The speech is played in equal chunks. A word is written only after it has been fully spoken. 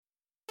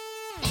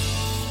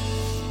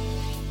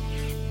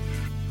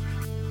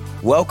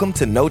Welcome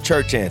to No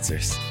Church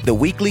Answers, the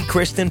weekly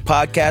Christian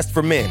podcast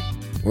for men.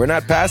 We're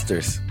not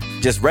pastors,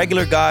 just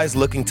regular guys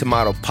looking to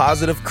model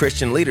positive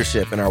Christian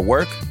leadership in our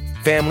work,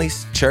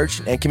 families,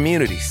 church, and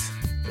communities.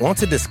 Want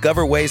to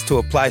discover ways to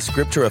apply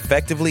Scripture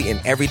effectively in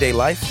everyday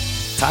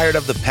life? Tired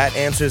of the pat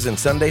answers in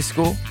Sunday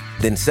school?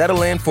 Then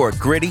settle in for a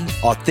gritty,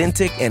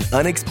 authentic, and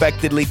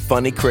unexpectedly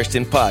funny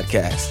Christian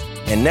podcast.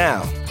 And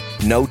now,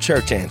 No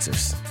Church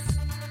Answers.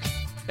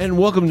 And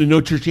welcome to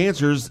No Church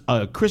Answers,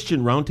 a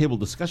Christian roundtable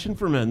discussion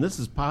for men. This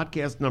is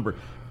podcast number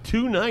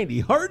 290.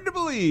 Hard to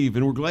believe,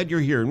 and we're glad you're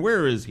here. And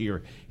where is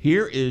here?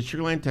 Here is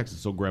Sugar Land, Texas.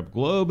 So grab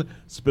globe,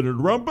 spin it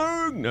around,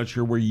 bang. Not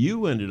sure where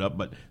you ended up,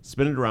 but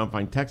spin it around.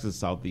 Find Texas.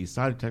 Southeast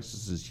side of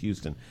Texas is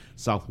Houston.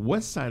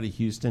 Southwest side of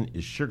Houston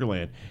is Sugar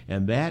Land,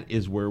 and that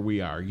is where we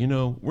are. You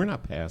know, we're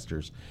not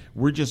pastors.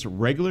 We're just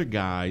regular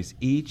guys,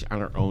 each on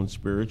our own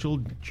spiritual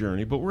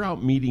journey, but we're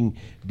out meeting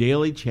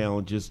daily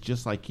challenges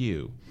just like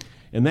you.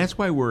 And that's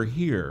why we're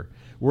here.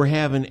 We're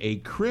having a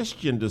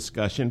Christian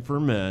discussion for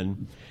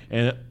men.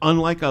 And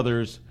unlike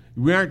others,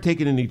 we aren't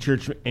taking any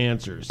church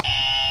answers.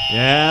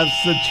 Yeah,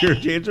 that's the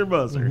church answer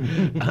buzzer.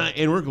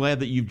 And we're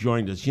glad that you've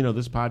joined us. You know,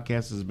 this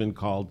podcast has been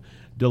called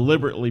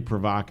Deliberately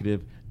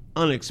Provocative,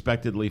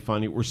 Unexpectedly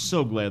Funny. We're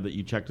so glad that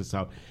you checked us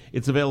out.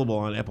 It's available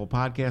on Apple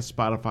Podcasts,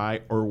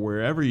 Spotify, or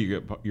wherever you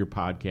get your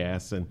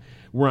podcasts. And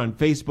we're on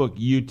Facebook,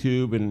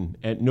 YouTube, and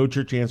at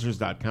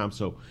nochurchanswers.com.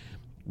 So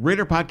rate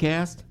our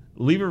podcast.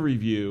 Leave a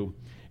review,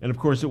 and of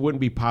course, it wouldn't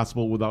be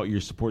possible without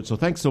your support, so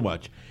thanks so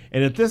much.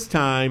 And at this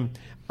time,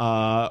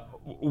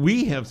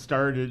 we have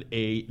started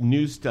a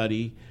new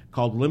study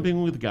called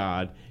Limping with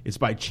God. It's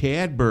by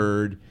Chad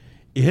Bird.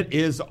 It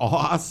is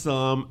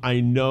awesome. I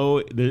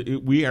know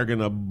that we are going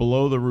to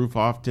blow the roof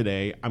off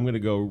today. I'm going to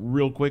go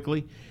real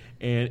quickly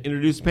and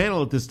introduce the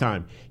panel at this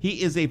time.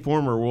 He is a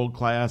former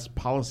world-class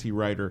policy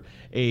writer,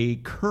 a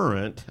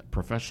current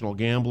professional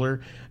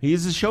gambler. He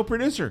is a show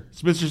producer.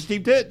 It's Mr.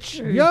 Steve Titch.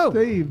 Hey, yo,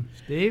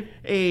 Steve.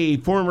 A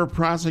former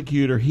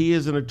prosecutor. He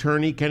is an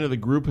attorney, kind of the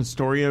group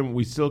historian.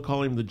 We still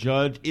call him the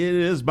judge. It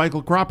is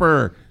Michael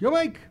Cropper. Yo,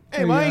 Mike.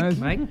 Hey, Mike.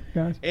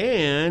 Guys.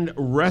 And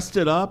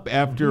rested up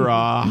after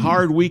a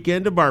hard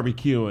weekend of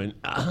barbecuing.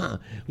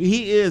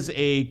 He is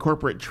a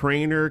corporate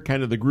trainer,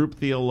 kind of the group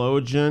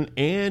theologian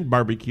and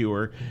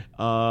barbecuer.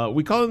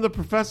 We call him the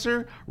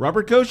professor,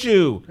 Robert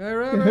Koshu. Hey,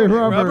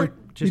 Robert.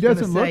 He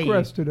doesn't look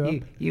rested up.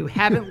 You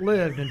haven't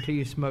lived until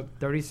you smoked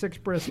 36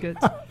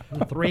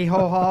 briskets, 3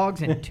 whole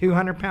hogs, and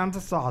 200 pounds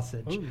of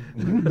sausage.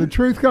 The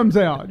truth comes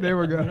out. There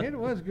we go. It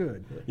was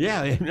good.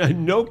 Yeah,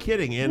 no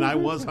kidding. And I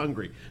was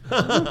hungry.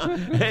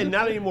 And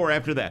not anymore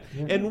after that.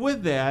 And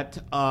with that,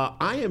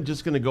 I am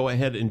just going to go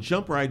ahead and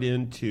jump right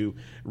into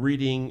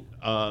reading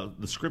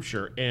the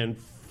scripture. And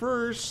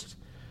first,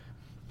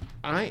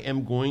 I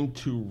am going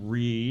to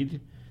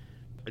read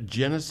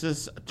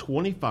Genesis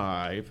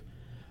 25,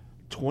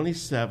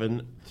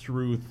 27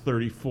 through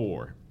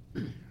 34.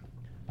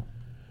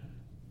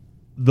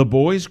 The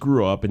boys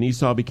grew up, and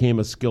Esau became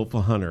a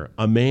skillful hunter,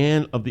 a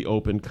man of the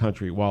open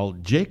country, while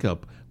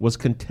Jacob was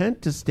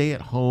content to stay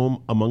at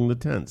home among the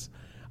tents.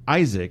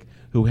 Isaac,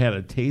 who had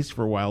a taste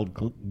for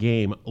wild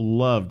game,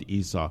 loved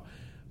Esau,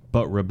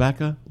 but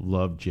Rebekah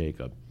loved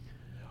Jacob.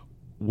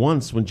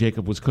 Once, when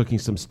Jacob was cooking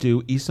some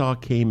stew, Esau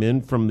came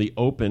in from the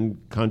open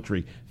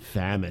country,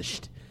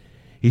 famished.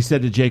 He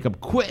said to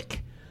Jacob,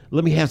 "Quick!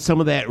 Let me have some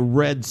of that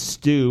red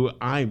stew.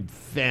 I'm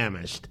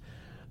famished."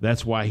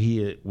 That's why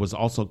he was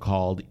also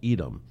called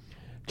Edom.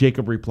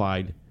 Jacob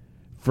replied,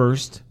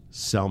 "First,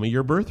 sell me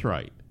your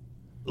birthright."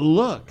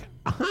 "Look,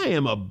 I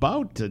am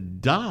about to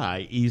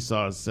die,"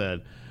 Esau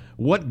said.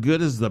 "What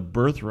good is the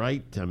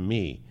birthright to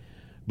me?"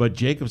 But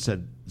Jacob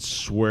said,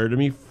 "Swear to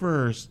me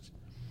first."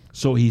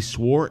 So he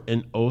swore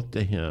an oath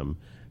to him,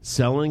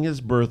 selling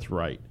his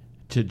birthright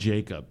to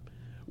Jacob.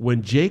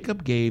 When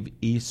Jacob gave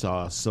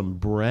Esau some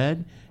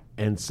bread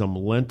and some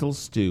lentil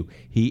stew,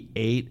 he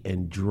ate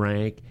and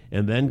drank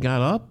and then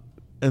got up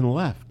and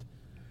left.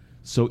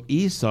 So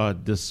Esau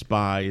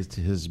despised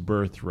his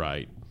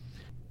birthright.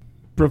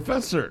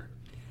 Professor.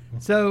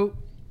 So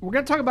we're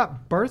going to talk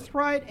about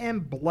birthright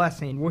and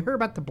blessing. We'll hear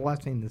about the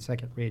blessing in the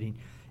second reading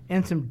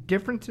and some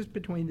differences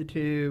between the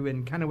two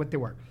and kind of what they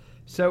were.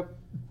 So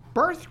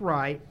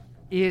birthright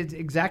is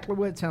exactly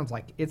what it sounds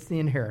like. It's the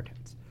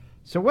inheritance.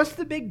 So what's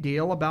the big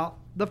deal about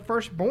the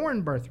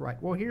firstborn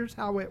birthright? Well, here's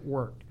how it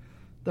worked.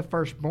 The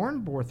firstborn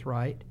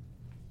birthright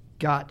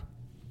got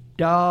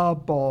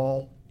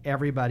double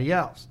everybody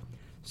else.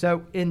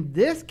 So in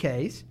this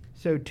case,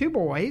 so 2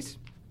 boys,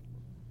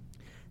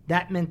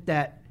 that meant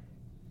that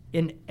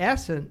in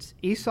essence,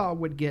 Esau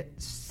would get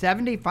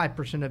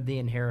 75% of the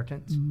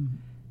inheritance,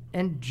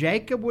 and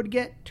Jacob would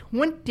get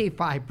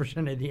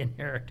 25% of the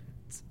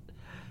inheritance.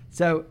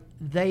 So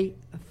they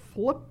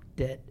flipped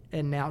it,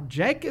 and now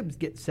Jacob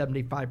gets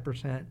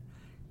 75%,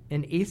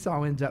 and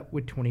Esau ends up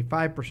with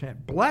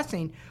 25%.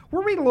 Blessing,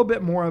 we'll read a little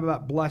bit more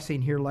about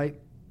blessing here a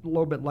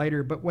little bit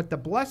later, but what the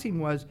blessing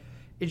was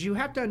is you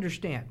have to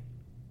understand,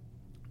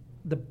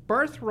 the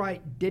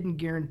birthright didn't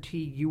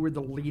guarantee you were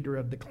the leader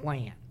of the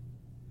clan.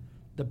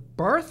 The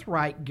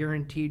birthright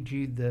guaranteed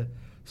you the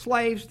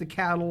slaves, the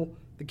cattle,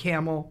 the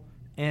camel,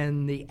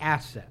 and the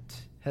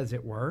assets, as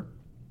it were.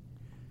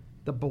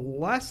 The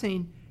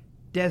blessing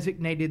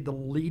designated the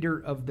leader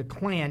of the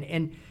clan.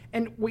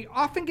 And we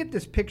often get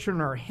this picture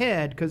in our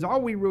head because all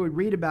we really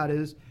read about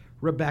is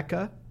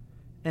Rebekah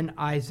and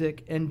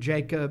Isaac and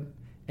Jacob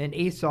and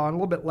Esau. And a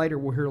little bit later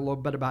we'll hear a little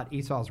bit about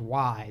Esau's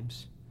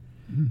wives.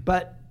 Mm-hmm.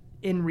 But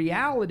in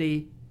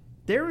reality,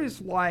 there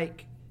is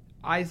like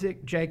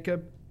Isaac,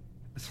 Jacob,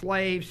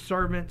 slaves,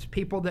 servants,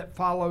 people that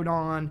followed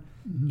on.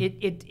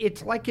 Mm-hmm.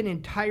 It's like an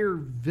entire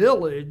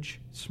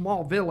village,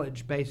 small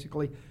village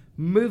basically,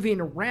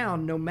 moving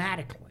around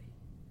nomadically.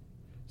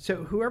 So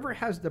whoever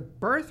has the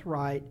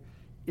birthright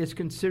is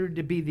considered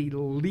to be the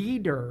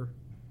leader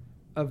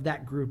of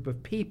that group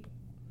of people.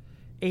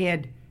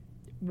 And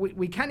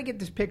we kind of get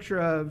this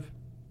picture of,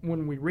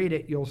 when we read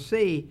it, you'll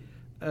see,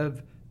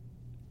 of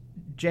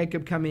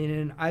Jacob coming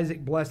in,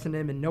 Isaac blessing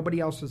him, and nobody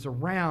else is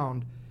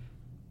around.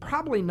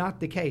 Probably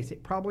not the case.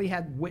 It probably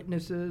had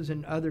witnesses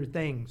and other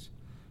things,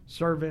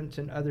 servants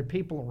and other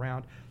people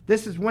around.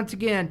 This is, once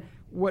again,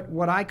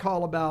 what I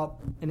call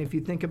about, and if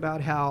you think about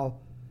how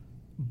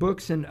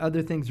books and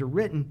other things are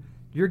written,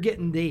 you're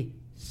getting the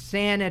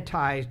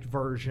sanitized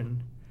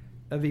version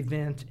of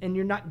events, and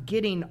you're not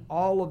getting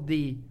all of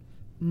the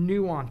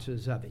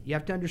nuances of it. You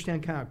have to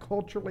understand kind of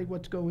culturally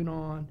what's going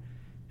on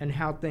and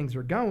how things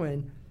are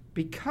going,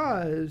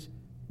 because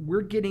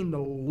we're getting the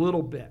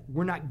little bit.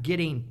 We're not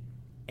getting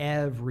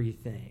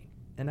everything.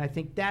 And I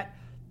think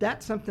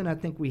that's something I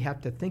think we have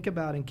to think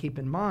about and keep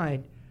in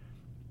mind.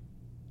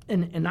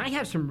 And I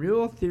have some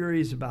real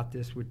theories about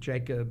this with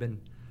Jacob and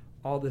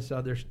all this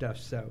other stuff.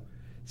 So,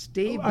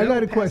 Steve, I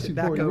got a question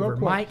back for you. over.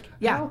 Mike,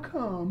 yeah.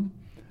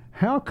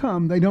 How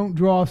come they don't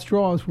draw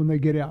straws when they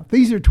get out?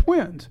 These are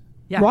twins,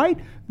 right?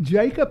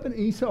 Jacob and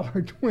Esau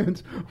are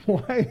twins.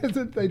 Why is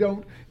it they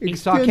don't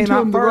Esau extend came to out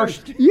them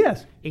first. The right?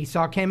 Yes.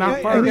 Esau came out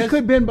And it first. could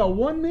have been by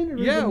 1 minute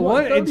or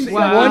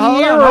 1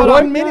 year or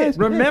 1 minute.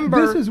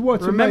 Remember, this is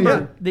what's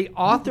amazing. The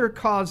author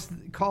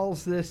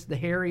calls this the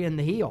hairy and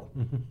the heel.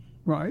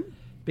 Right.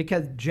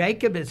 Because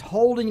Jacob is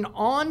holding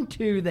on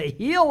to the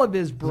heel of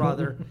his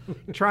brother.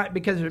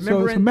 Because remember,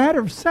 so it's a matter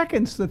of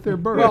seconds that they're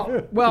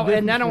birthed. Well,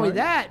 and not only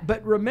that,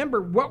 but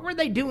remember, what were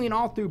they doing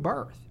all through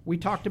birth? We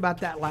talked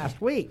about that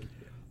last week.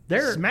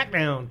 They're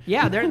Smackdown.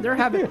 Yeah, they're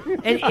having,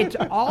 and it's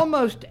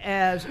almost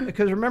as,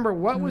 because remember,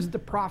 what was the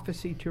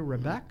prophecy to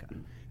Rebekah?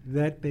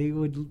 That they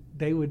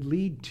would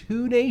lead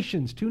two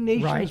nations. Two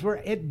nations Right. were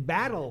at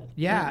battle.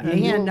 Yeah,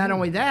 and not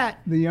only that,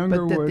 the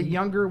younger but that the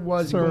younger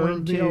was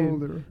going the to.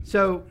 older.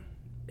 So,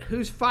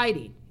 who's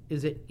fighting?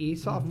 Is it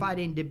Esau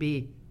fighting to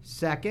be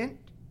second?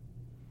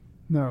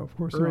 No, of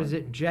course not. Or is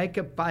it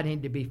Jacob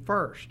fighting to be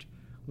first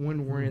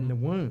when we're in the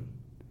womb?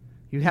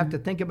 You have to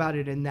think about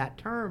it in that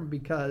term,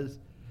 because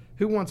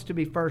who wants to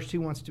be first? Who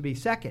wants to be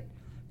second?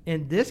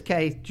 In this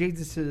case,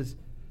 Jesus is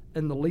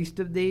in the least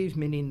of these,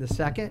 meaning the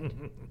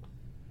second,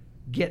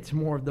 gets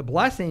more of the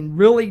blessing,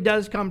 really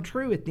does come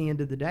true at the end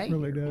of the day.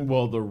 Really does.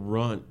 Well, the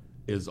runt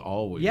is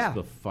always Yeah.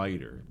 the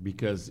fighter,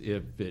 because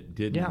if it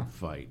didn't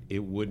fight,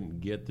 it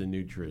wouldn't get the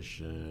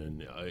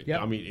nutrition.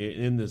 Yep. I mean,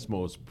 in this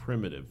most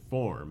primitive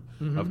form,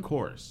 of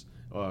course,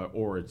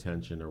 or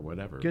attention or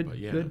whatever. But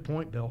yeah. Good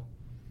point, Bill.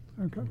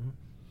 Okay.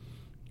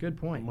 Good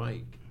point.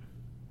 Mike.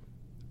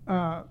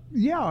 I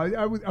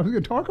was going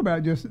to talk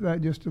about just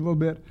a little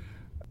bit.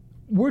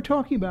 We're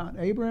talking about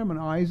Abraham and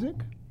Isaac,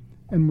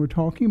 and we're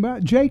talking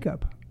about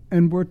Jacob,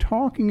 and we're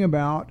talking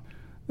about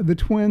the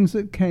twins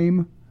that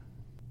came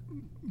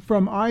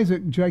from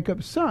Isaac,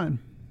 Jacob's son.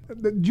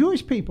 The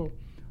Jewish people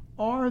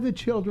are the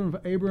children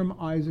of Abraham,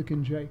 Isaac,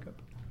 and Jacob.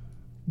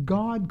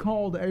 God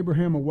called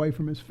Abraham away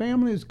from his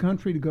family, his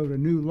country, to go to a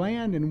new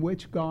land in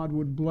which God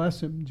would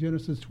bless him.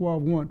 Genesis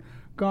 12:1.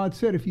 God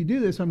said, if you do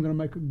this, I'm going to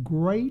make a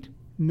great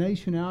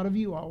nation out of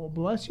you. I will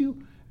bless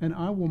you, and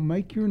I will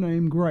make your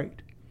name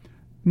great.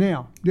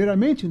 Now, did I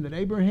mention that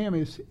Abraham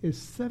is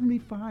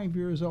 75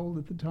 years old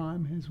at the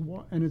time,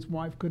 and his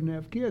wife couldn't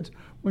have kids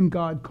when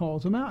God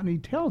calls him out, and he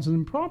tells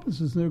them,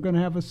 promises they're going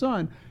to have a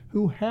son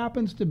who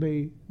happens to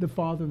be the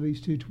father of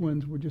these two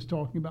twins we're just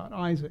talking about,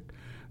 Isaac.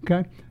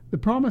 Okay? The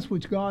promise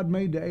which God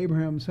made to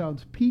Abraham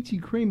sounds peachy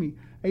creamy.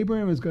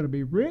 Abraham is going to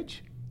be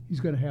rich.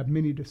 He's going to have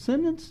many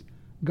descendants.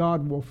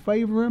 God will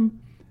favor him,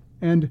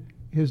 and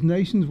his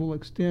nations will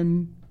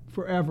extend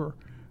forever.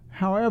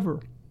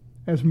 However,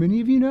 as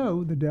many of you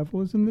know, the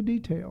devil is in the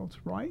details,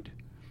 right?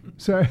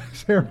 So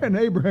Sarah and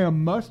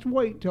Abraham must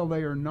wait till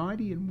they are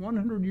 90 and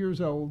 100 years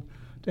old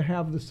to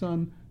have the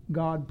son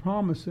God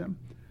promised them.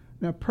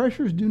 Now,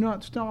 pressures do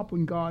not stop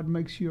when God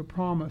makes you a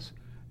promise,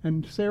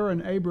 and Sarah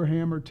and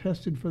Abraham are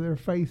tested for their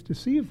faith to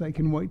see if they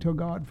can wait till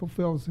God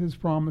fulfills his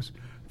promise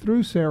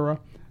through Sarah.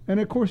 And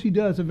of course he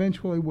does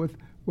eventually with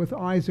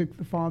Isaac,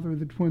 the father of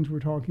the twins we're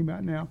talking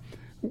about now.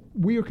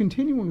 We are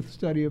continuing with the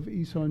study of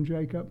Esau and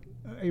Jacob,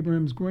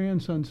 Abraham's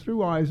grandsons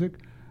through Isaac.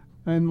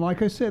 And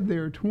like I said, they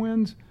are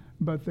twins,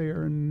 but they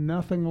are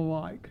nothing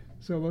alike.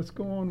 So let's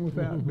go on with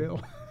that,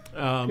 Bill.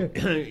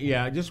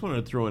 Yeah, I just wanted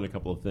to throw in a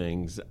couple of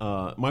things.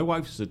 My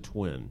wife's a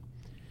twin,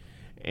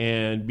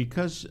 And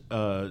because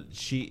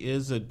she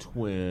is a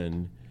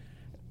twin,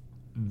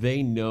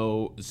 they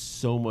know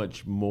so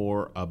much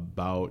more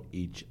about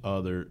each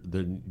other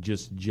than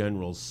just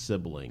general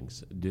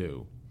siblings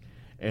do.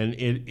 And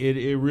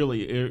it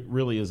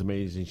really is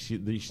amazing.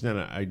 She's not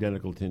an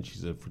identical twin,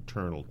 she's a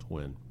fraternal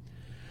twin.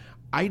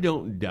 I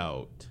don't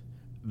doubt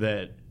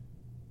that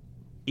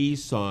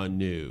Esau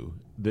knew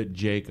that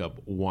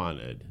Jacob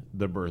wanted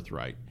the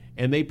birthright,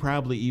 and they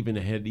probably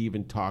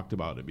had talked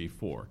about it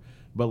before.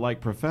 But like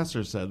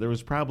Professor said, there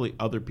was probably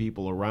other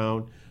people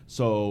around,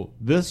 so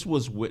this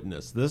was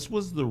witness. This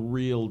was the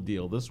real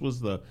deal. This was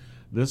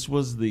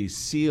the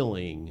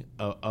sealing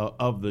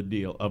of the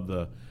deal, of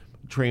the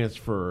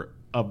transfer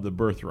of the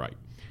birthright.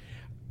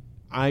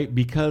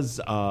 Because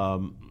I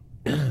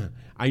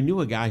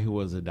knew a guy who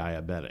was a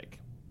diabetic,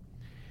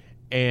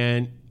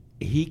 and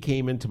he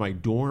came into my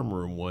dorm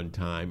room one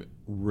time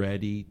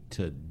ready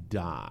to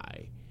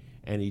die,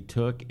 and he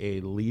took a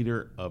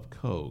liter of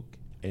Coke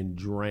and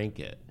drank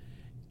it,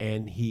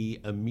 and he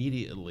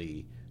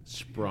immediately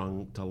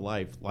sprung to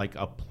life like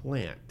a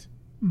plant.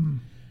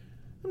 I'm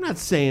not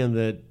saying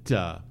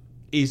that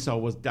Esau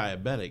was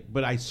diabetic,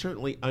 but I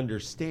certainly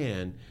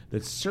understand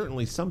that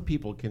certainly some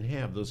people can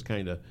have those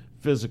kind of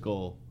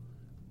physical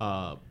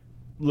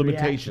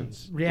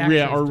limitations.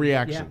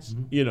 Reactions.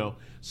 Yeah. You know,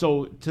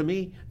 so to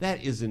me,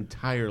 that is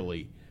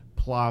entirely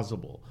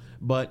plausible.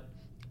 But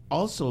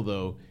also,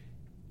 though,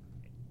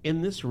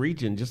 in this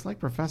region, just like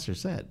Professor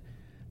said,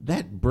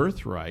 that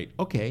birthright,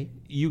 okay,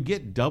 you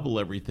get double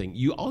everything.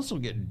 You also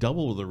get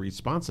double the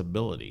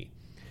responsibility.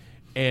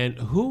 And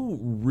who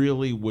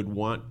really would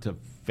want to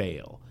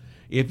fail?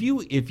 If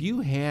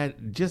you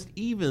had just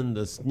even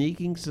the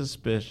sneaking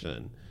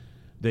suspicion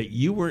that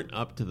you weren't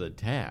up to the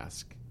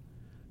task,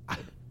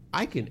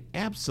 I can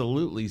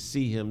absolutely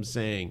see him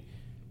saying,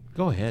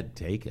 "Go ahead,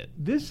 take it."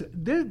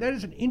 That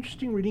is an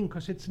interesting reading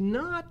because it's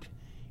not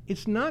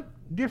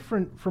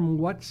different from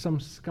what some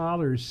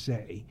scholars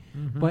say,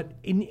 but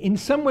in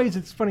some ways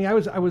it's funny. I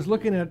was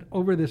looking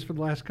over this for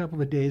the last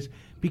couple of days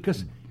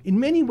because in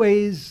many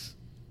ways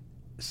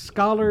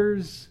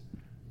scholars,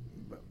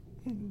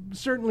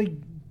 certainly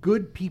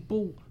good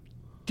people,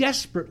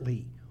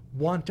 desperately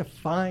want to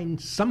find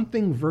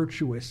something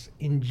virtuous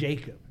in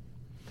Jacob.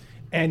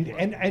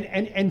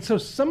 And so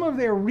some of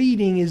their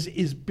reading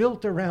is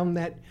built around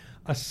that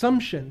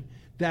assumption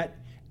that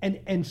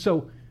and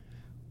so,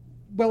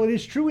 well, it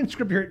is true in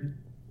Scripture,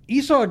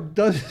 Esau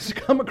does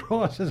come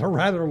across as a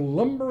rather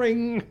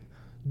lumbering,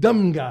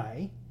 dumb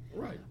guy.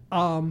 Right.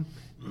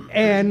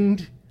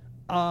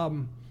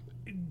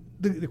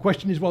 The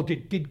question is, well,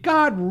 did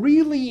God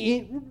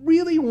really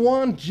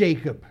want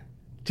Jacob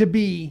to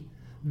be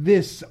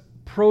this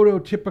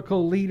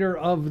prototypical leader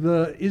of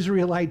the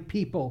Israelite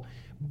people?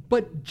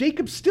 But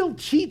Jacob still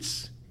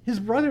cheats his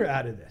brother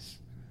out of this.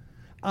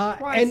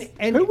 Twice.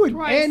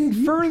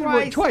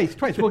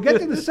 Twice. We'll get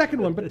to the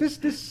second one, but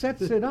this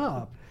sets it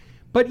up.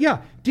 But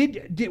yeah,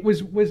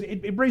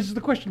 it raises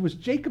the question: was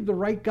Jacob the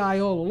right guy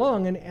all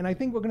along? And I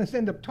think we're going to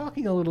end up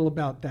talking a little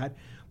about that.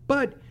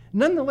 But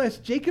nonetheless,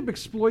 Jacob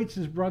exploits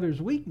his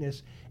brother's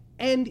weakness,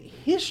 and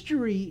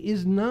history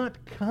is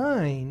not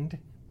kind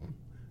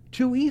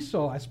to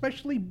Esau,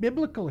 especially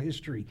biblical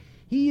history.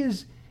 He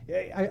is.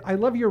 I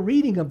love your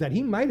reading of that.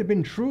 He might have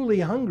been truly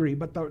hungry,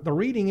 but the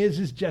reading is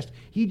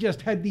he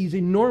just had these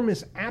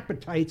enormous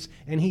appetites,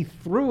 and he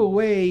threw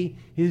away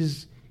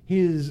his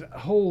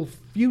whole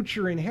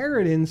future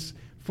inheritance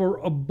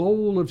for a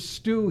bowl of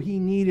stew he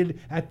needed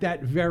at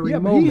that very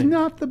moment. But he's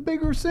not the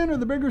bigger sinner.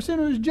 The bigger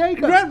sinner is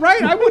Jacob.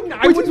 Right. I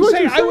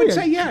would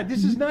say, yeah,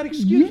 this is not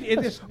excuse.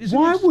 Yes.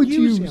 Why would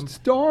you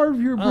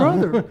starve your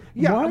brother?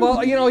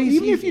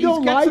 Even if you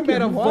don't like him,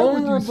 at a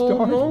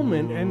vulnerable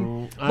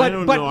moment.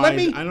 Let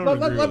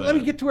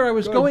me get to where I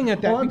was going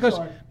at that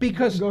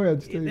because go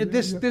ahead, Steve.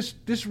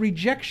 This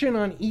rejection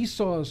on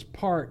Esau's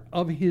part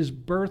of his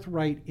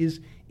birthright is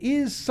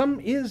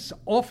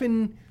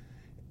often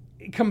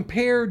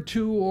compared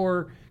to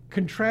or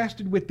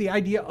contrasted with the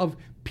idea of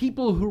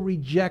people who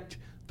reject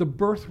the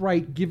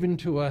birthright given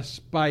to us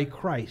by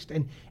Christ.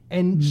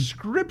 And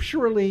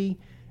scripturally,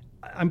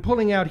 I'm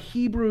pulling out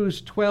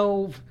Hebrews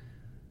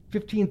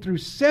 12:15 through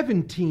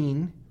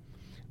 17.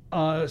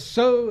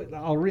 So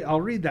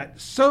I'll read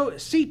that. So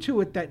see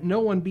to it that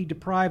no one be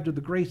deprived of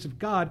the grace of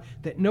God,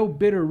 that no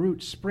bitter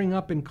roots spring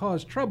up and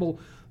cause trouble,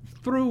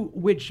 through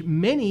which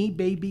many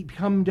may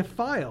become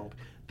defiled,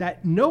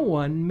 that no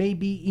one may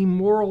be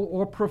immoral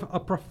or a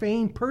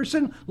profane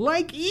person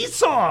like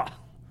Esau,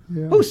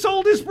 who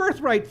sold his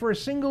birthright for a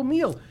single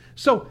meal.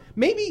 So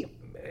maybe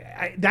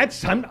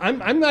that's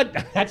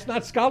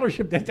not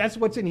scholarship. That's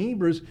what's in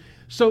Hebrews.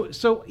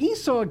 So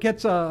Esau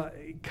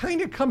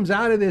kind of comes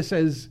out of this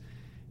as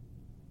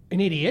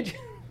an idiot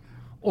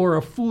or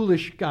a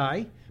foolish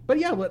guy.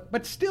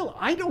 But still,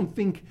 I don't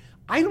think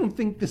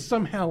this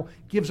somehow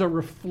gives a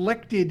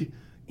reflected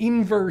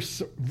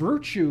inverse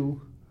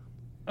virtue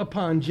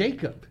upon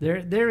Jacob.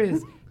 There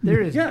is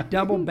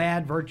double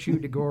bad virtue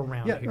to go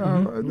around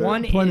here.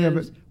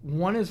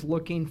 One is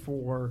looking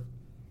for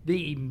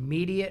the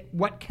immediate,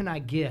 what can I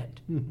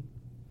get?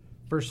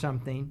 for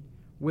something,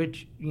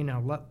 which,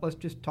 let's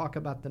just talk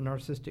about the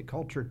narcissistic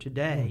culture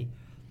today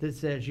that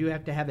says you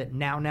have to have it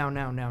now.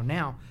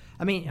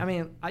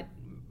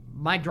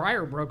 My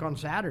dryer broke on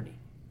Saturday.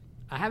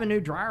 I have a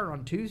new dryer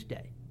on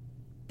Tuesday.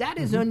 That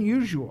is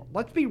unusual.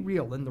 Let's be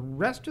real. In the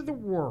rest of the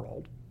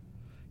world,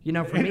 for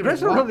me,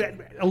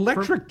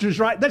 electric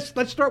dryer.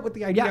 Let's start with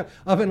the idea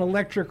of an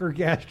electric or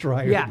gas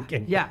dryer.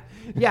 Yeah.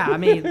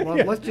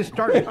 Let's just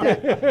start with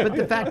that. But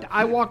the fact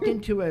I walked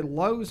into a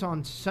Lowe's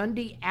on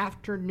Sunday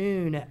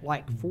afternoon at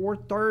like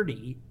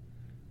 4:30,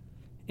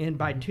 and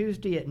by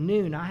Tuesday at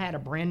noon, I had a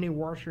brand new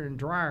washer and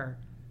dryer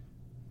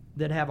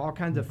that have all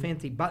kinds of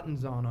fancy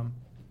buttons on them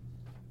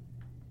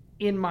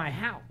in my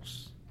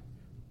house.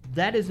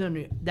 That is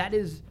an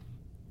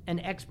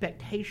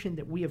expectation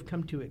that we have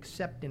come to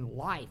accept in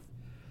life,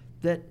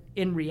 that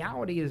in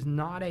reality is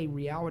not a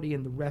reality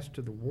in the rest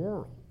of the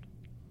world.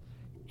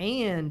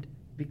 And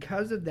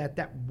because of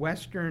that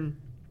Western,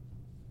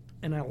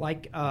 and I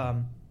like,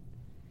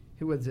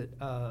 who was it?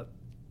 The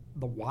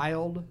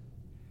Wild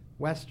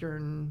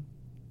Western,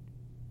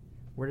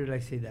 where did I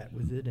see that?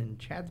 Was it in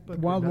Chad's book?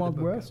 Wild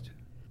Wild West?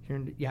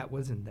 It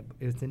was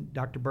in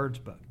Dr. Bird's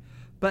book.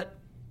 But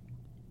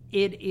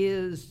it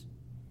is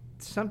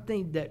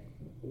something that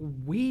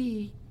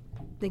we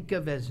think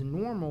of as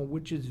normal,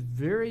 which is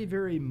very,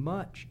 very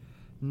much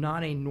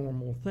not a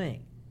normal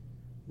thing.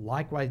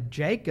 Likewise,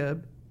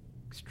 Jacob,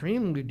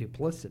 extremely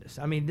duplicitous.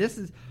 I mean, this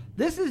is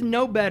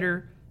no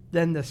better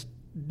than the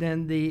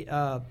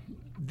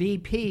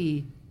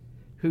VP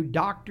who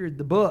doctored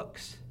the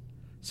books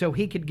so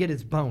he could get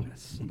his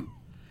bonus.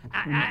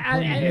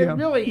 It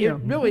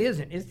really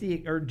isn't. It's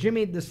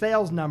Jimmy the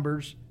sales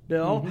numbers,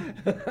 Bill,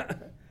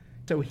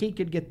 so he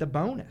could get the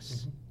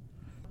bonus.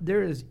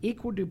 There is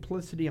equal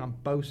duplicity on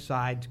both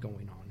sides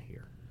going on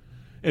here.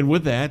 And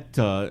with that,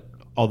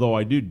 although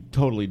I do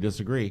totally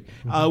disagree,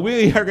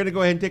 we are going to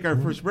go ahead and take our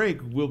first break.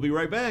 We'll be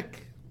right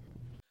back.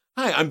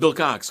 Hi, I'm Bill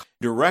Cox,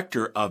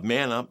 Director of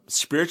Man Up,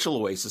 Spiritual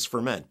Oasis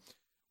for Men.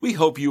 We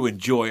hope you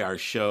enjoy our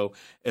show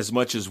as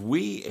much as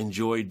we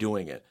enjoy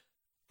doing it.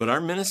 But our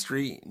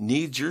ministry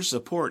needs your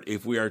support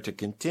if we are to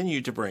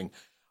continue to bring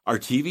our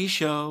TV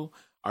show,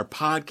 our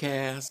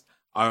podcast,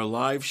 our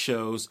live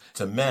shows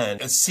to men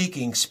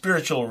seeking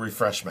spiritual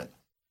refreshment.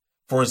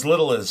 For as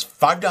little as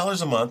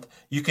 $5 a month,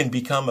 you can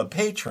become a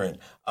patron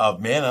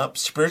of Man Up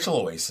Spiritual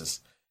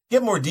Oasis.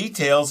 Get more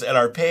details at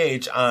our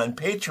page on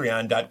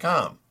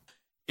patreon.com.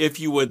 If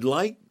you would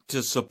like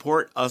to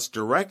support us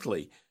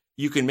directly,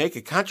 you can make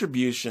a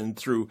contribution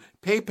through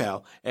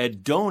PayPal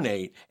at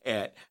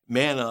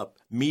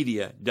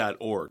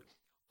donate@manupmedia.org.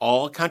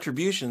 All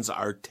contributions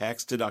are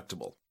tax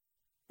deductible.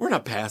 We're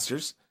not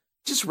pastors,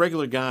 just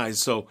regular guys,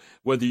 so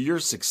whether you're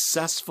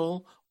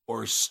successful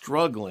or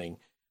struggling,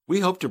 we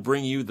hope to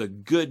bring you the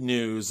good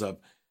news of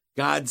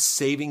God's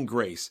saving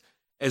grace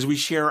as we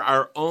share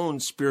our own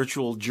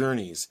spiritual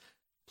journeys.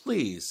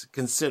 Please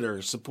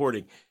consider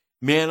supporting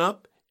Man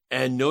Up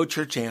and No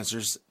Church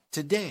Answers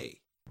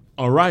today.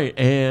 All right,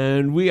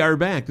 and we are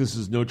back. This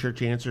is No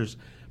Church Answers,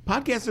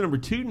 podcast number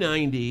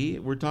 290.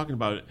 We're talking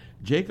about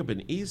Jacob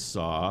and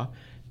Esau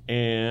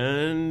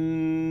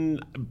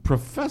and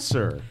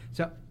Professor.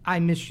 So I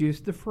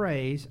misused the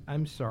phrase.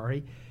 I'm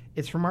sorry.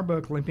 It's from our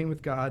book, Limping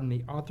with God, and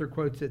the author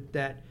quotes it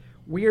that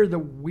we are the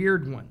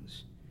weird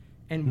ones.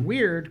 And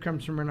weird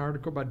comes from an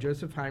article by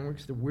Joseph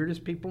Heinrichs, The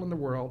Weirdest People in the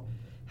World,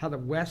 How the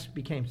West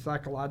Became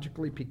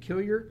Psychologically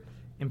Peculiar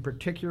and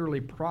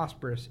Particularly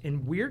Prosperous.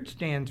 And weird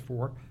stands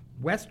for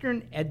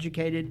Western,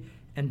 Educated,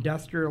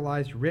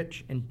 Industrialized,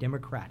 Rich, and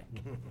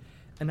Democratic.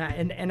 And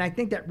I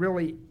think that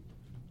really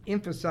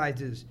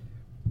emphasizes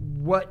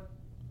what,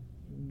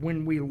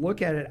 when we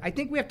look at it, I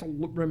think we have to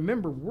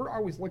remember we're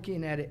always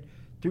looking at it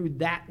through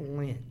that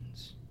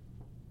lens.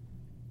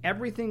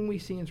 Everything we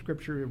see in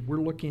Scripture,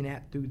 we're looking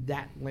at through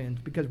that lens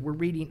because we're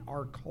reading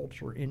our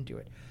culture into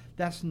it.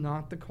 That's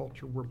not the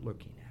culture we're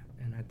looking at.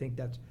 And I think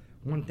that's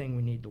one thing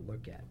we need to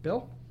look at.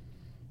 Bill?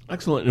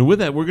 Excellent. And with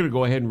that, we're going to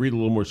go ahead and read a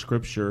little more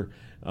Scripture.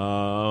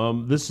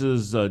 This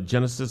is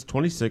Genesis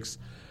 26,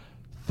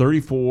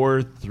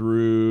 34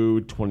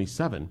 through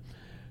 27.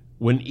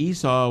 When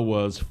Esau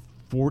was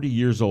 40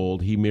 years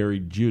old, he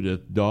married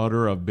Judith,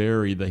 daughter of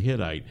Beri the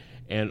Hittite,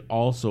 and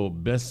also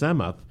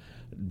Besemath,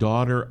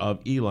 daughter of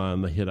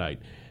Elon the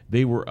Hittite.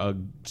 They were a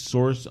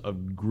source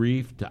of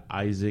grief to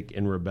Isaac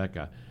and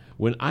Rebekah.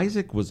 When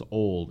Isaac was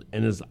old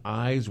and his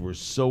eyes were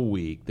so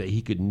weak that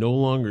he could no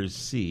longer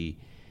see,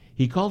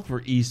 he called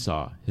for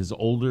Esau, his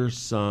older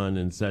son,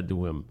 and said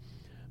to him,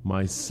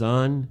 "My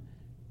son,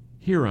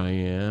 here I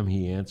am,"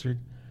 he answered.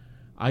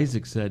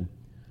 Isaac said,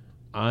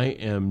 "I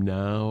am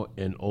now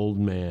an old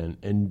man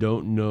and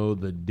don't know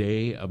the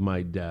day of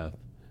my death.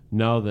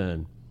 Now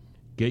then,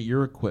 get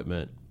your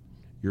equipment,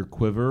 your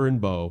quiver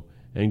and bow,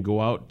 and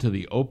go out to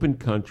the open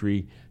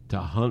country to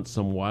hunt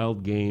some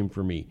wild game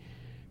for me.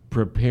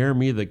 Prepare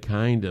me the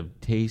kind of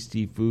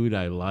tasty food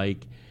I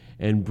like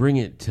and bring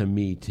it to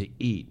me to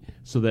eat,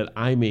 so that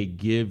I may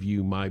give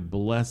you my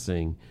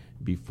blessing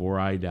before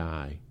I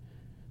die."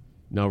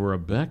 Now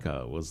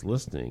Rebekah was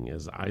listening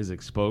as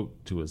Isaac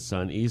spoke to his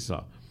son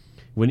Esau.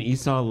 When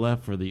Esau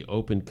left for the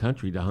open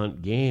country to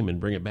hunt game and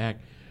bring it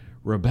back,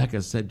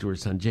 Rebekah said to her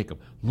son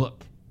Jacob,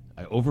 "Look,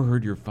 I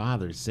overheard your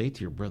father say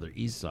to your brother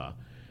Esau,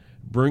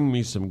 'Bring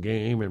me some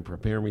game and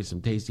prepare me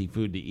some tasty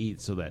food to eat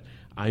so that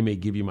I may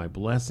give you my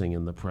blessing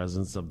in the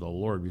presence of the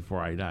Lord before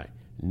I die.'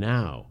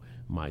 Now,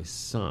 my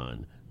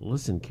son,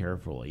 listen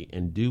carefully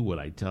and do what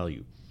I tell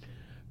you.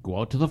 Go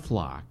out to the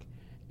flock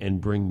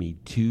and bring me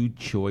 2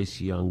 choice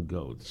young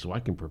goats so I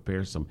can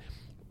prepare some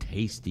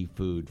tasty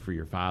food for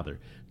your father,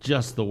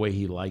 just the way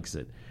he likes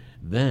it.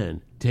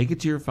 Then take it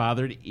to your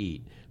father to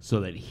eat so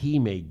that he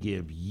may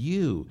give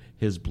you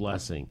his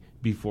blessing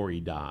before he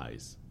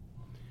dies."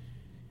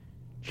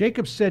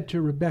 Jacob said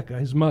to Rebekah,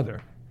 his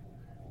mother,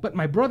 "But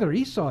my brother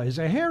Esau is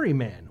a hairy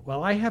man,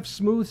 while I have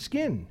smooth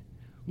skin.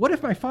 What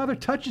if my father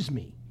touches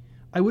me?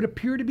 I would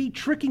appear to be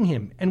tricking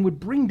him and would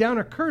bring down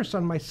a curse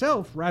on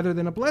myself rather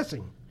than a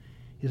blessing."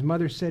 His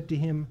mother said to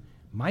him,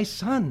 "My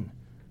son,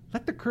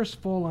 let the curse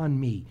fall on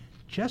me.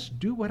 Just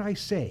do what I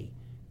say.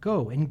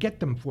 Go and get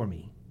them for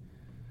me."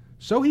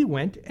 So he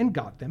went and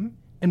got them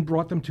and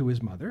brought them to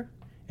his mother,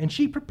 and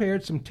she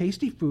prepared some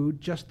tasty food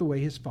just the way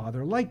his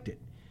father liked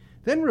it.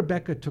 Then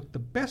Rebekah took the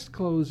best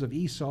clothes of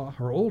Esau,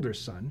 her older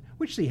son,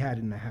 which she had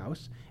in the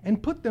house,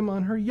 and put them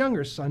on her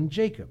younger son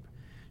Jacob.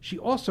 She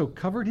also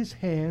covered his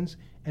hands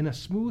and a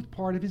smooth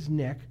part of his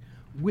neck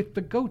with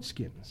the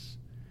goatskins.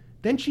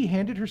 Then she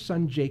handed her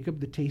son Jacob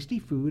the tasty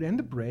food and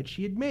the bread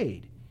she had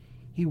made.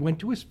 He went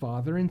to his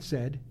father and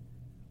said,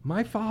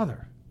 "My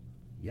father."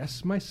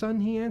 "Yes, my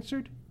son," he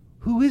answered.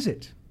 "Who is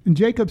it?" And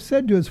Jacob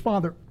said to his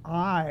father,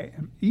 "I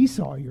am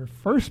Esau, your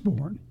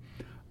firstborn.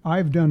 I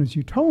have done as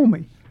you told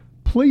me.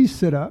 Please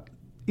sit up,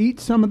 eat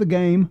some of the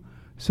game,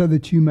 so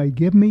that you may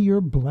give me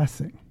your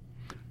blessing."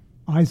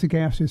 Isaac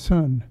asked his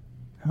son,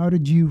 "How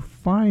did you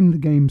find the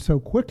game so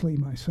quickly,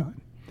 my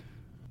son?"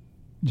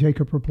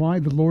 Jacob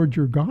replied, "The Lord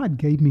your God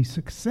gave me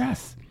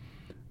success."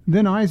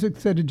 Then Isaac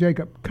said to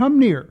Jacob, "Come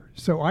near,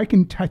 so I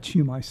can touch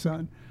you, my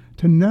son,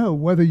 to know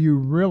whether you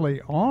really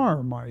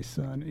are my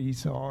son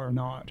Esau or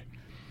not."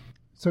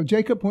 So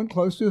Jacob went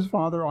close to his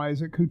father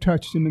Isaac, who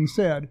touched him and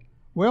said,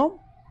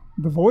 "Well,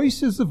 the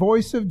voice is the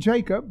voice of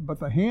Jacob, but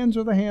the hands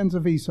are the hands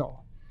of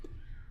Esau."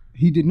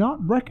 He did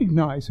not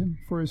recognize him,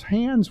 for his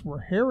hands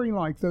were hairy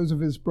like those of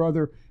his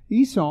brother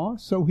Esau,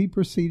 so he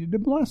proceeded to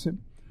bless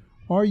him.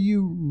 "Are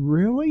you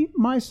really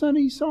my son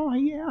Esau?"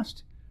 he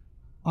asked.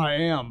 "I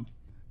am,"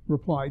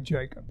 replied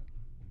Jacob.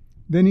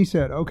 Then he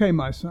said, "Okay,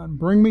 my son,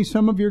 bring me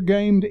some of your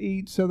game to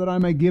eat so that I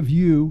may give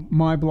you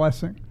my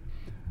blessing."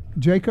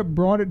 Jacob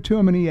brought it to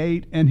him, and he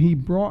ate, and he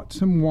brought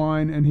some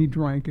wine, and he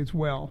drank as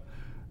well.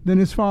 Then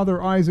his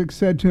father Isaac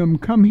said to him,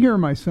 "Come here,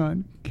 my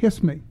son,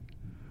 kiss me."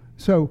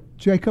 So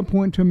Jacob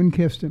went to him and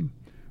kissed him.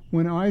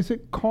 When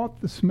Isaac caught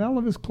the smell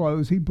of his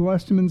clothes, he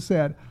blessed him and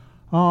said,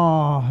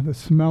 "Ah, the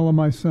smell of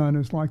my son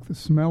is like the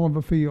smell of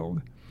a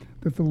field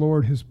that the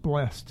Lord has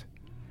blessed.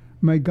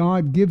 May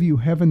God give you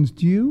heaven's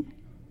dew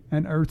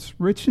and earth's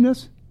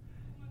richness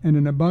and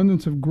an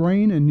abundance of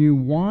grain and new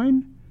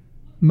wine.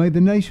 May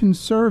the nations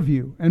serve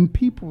you and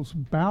peoples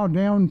bow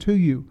down to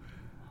you.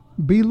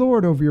 Be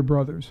Lord over your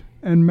brothers,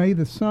 and may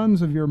the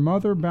sons of your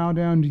mother bow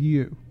down to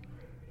you.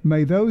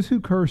 May those who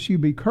curse you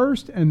be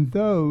cursed, and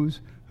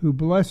those who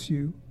bless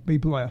you be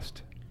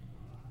blessed."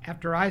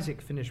 After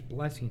Isaac finished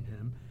blessing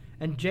him,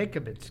 and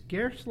Jacob had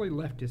scarcely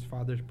left his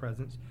father's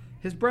presence,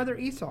 his brother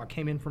Esau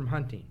came in from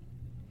hunting.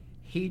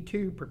 He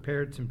too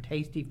prepared some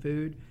tasty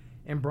food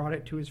and brought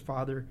it to his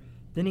father.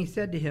 Then he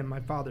said to him, "My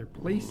father,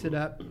 please sit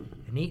up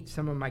and eat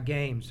some of my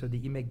game so that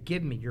you may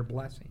give me your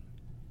blessing."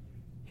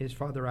 His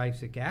father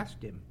Isaac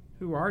asked him,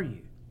 "Who are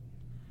you?"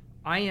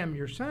 "I am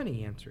your son,"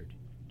 he answered,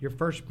 "your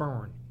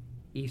firstborn,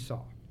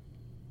 Esau."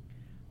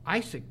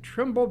 Isaac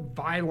trembled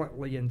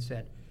violently and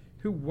said,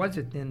 "Who was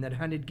it then that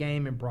hunted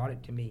game and brought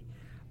it to me?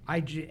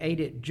 I ate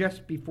it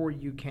just before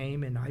you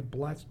came, and I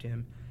blessed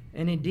him,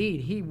 and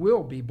indeed he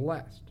will be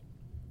blessed."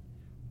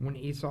 When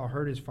Esau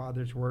heard his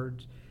father's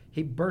words,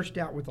 he burst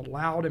out with a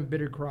loud and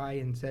bitter cry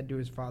and said to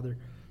his father,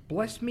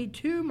 "Bless me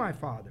too, my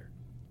father."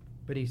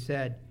 But he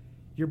said,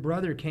 "Your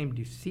brother came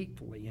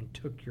deceitfully and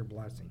took your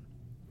blessing."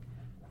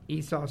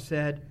 Esau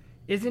said,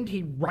 "Isn't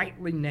he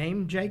rightly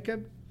named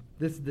Jacob?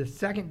 This is the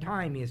second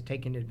time he has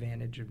taken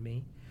advantage of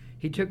me.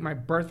 He took my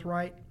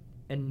birthright,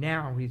 and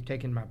now he's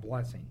taken my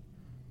blessing."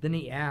 Then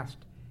he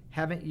asked,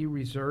 "Haven't you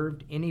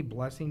reserved any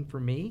blessing for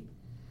me?"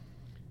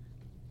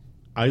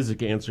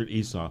 Isaac answered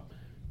Esau,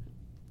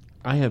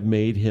 "I have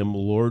made him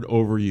lord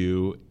over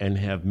you, and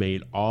have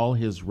made all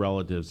his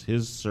relatives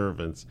his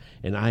servants,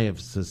 and I have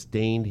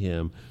sustained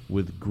him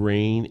with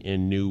grain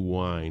and new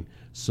wine.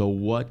 So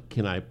what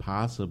can I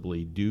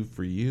possibly do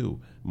for you,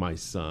 my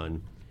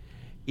son?"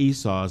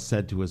 Esau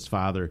said to his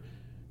father,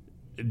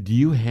 "Do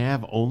you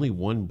have only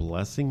one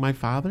blessing, my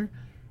father?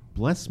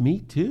 Bless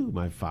me too,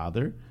 my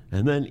father."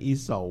 And then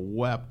Esau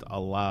wept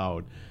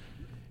aloud.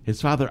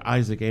 His father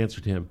Isaac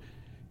answered him,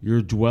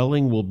 Your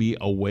dwelling will be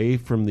away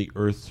from the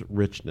earth's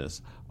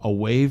richness,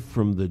 away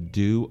from the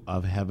dew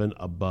of heaven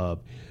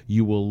above.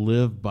 You will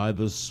live by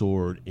the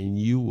sword, and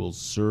you will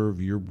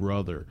serve your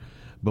brother.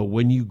 But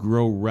when you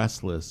grow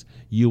restless,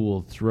 you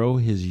will throw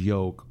his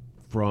yoke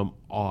from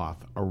off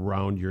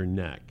around your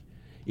neck.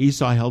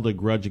 Esau held a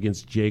grudge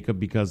against Jacob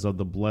because of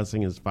the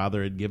blessing his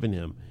father had given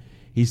him.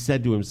 He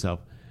said to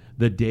himself,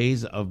 "The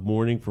days of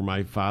mourning for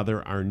my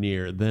father are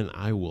near. Then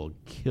I will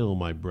kill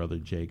my brother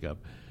Jacob."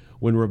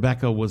 When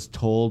Rebekah was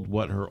told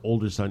what her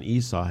older son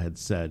Esau had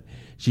said,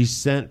 she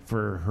sent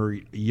for her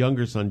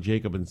younger son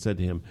Jacob and said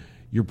to him,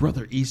 "Your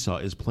brother Esau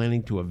is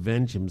planning to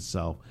avenge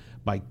himself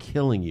by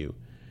killing you.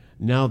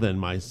 Now then,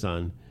 my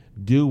son,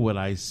 do what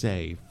I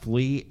say.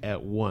 Flee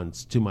at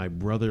once to my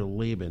brother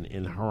Laban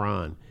in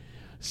Haran.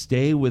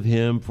 Stay with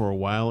him for a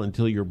while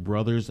until your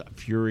brother's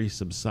fury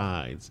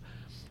subsides.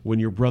 When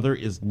your brother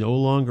is no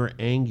longer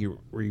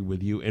angry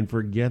with you and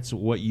forgets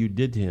what you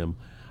did to him,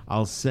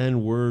 I'll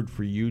send word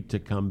for you to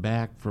come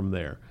back from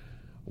there.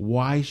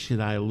 Why should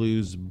I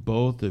lose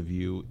both of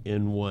you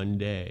in one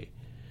day?"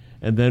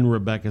 And then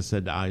Rebekah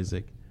said to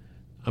Isaac,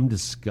 "I'm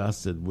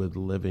disgusted with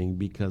living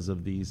because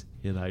of these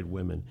Hittite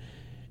women.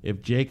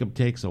 If Jacob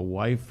takes a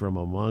wife from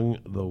among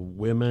the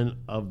women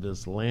of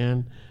this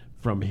land,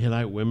 from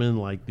Hittite women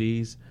like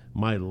these,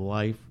 my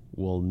life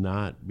will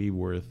not be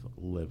worth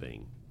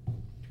living."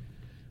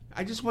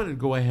 I just wanted to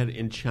go ahead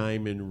and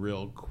chime in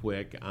real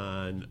quick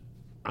on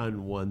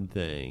one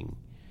thing.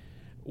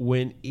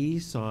 When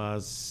Esau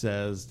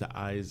says to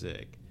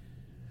Isaac,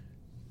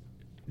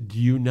 "Do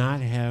you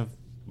not have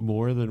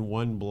more than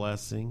one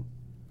blessing?"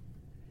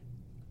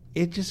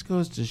 It just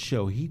goes to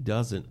show he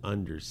doesn't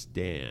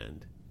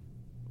understand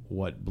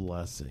what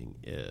blessing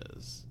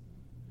is.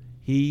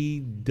 He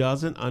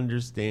doesn't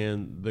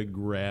understand the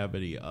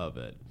gravity of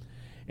it.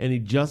 And he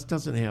just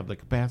doesn't have the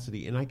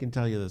capacity. And I can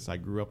tell you this, I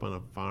grew up on a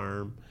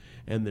farm,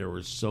 and there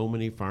were so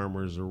many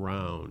farmers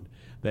around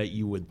that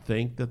you would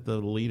think that the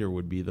leader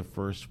would be the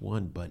first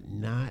one, but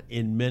not,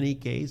 in many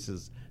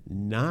cases,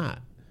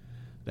 not.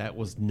 That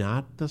was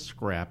not the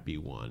scrappy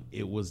one.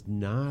 It was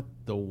not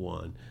the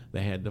one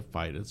that had to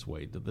fight its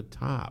way to the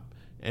top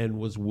and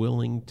was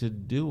willing to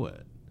do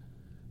it.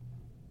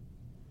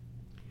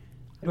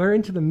 We're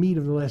into the meat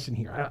of the lesson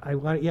here. I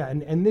want,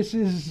 and this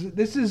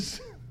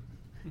is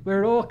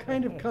where it all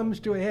kind of comes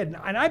to a head.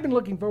 And I've been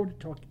looking forward to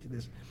talking to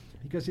this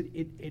because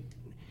it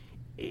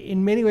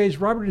in many ways,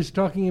 Robert is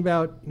talking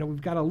about,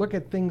 we've got to look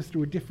at things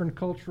through a different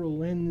cultural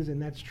lens,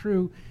 and that's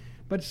true.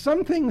 But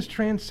some things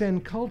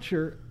transcend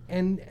culture,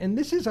 and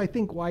this is, I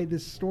think, why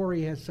this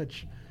story has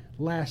such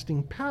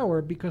lasting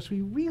power, because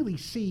we really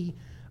see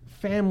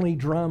family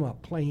drama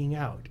playing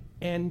out.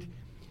 And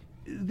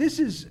this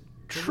is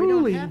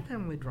truly... We don't have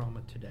family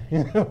drama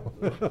today.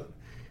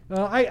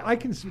 I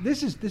can.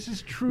 This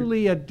is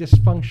truly a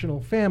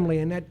dysfunctional family,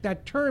 and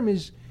that term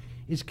is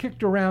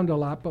kicked around a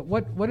lot. But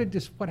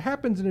what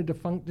happens in a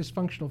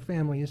dysfunctional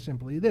family is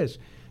simply this: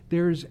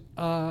 there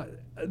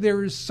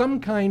is some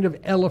kind of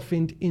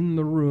elephant in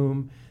the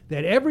room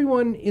that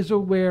everyone is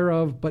aware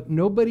of, but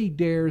nobody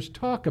dares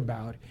talk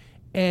about,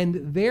 and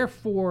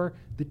therefore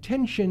the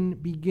tension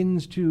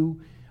begins to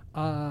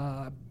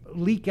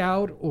leak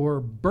out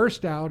or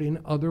burst out in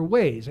other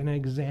ways. And an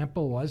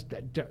example was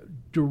that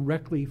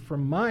directly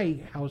from my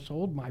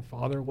household, my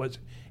father was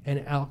an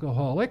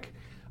alcoholic.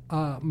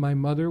 My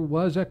mother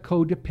was a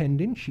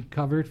codependent. She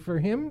covered for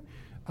him.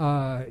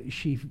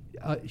 She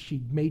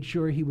made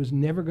sure he was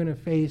never going to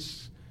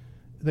face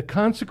the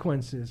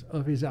consequences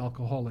of his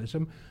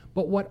alcoholism.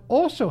 But what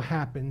also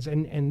happens,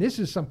 and this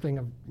is something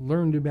I've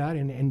learned about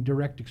and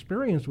direct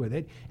experience with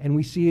it, and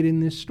we see it in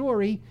this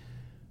story,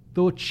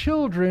 the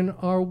children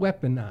are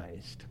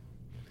weaponized.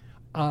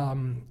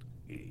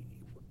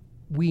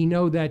 We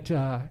know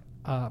that,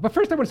 but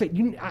first I want to say,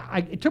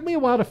 it took me a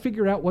while to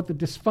figure out what the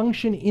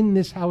dysfunction in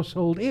this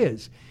household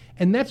is.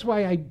 And that's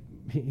why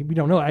we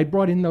don't know, I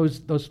brought in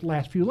those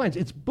last few lines.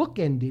 It's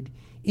bookended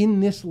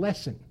in this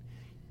lesson.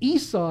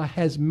 Esau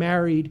has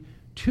married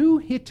 2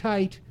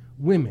 Hittite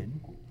women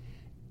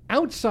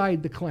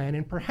outside the clan,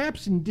 and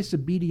perhaps in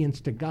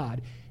disobedience to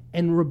God,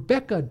 and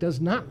Rebekah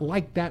does not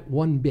like that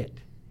one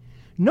bit.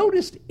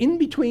 Notice in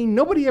between,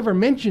 nobody ever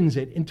mentions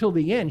it until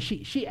the end.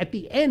 She at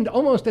the end,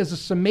 almost as a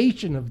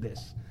summation of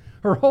this,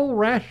 her whole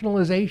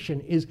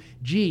rationalization is,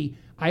 gee,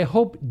 I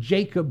hope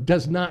Jacob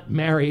does not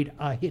marry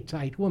a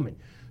Hittite woman.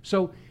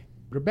 So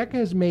Rebekah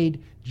has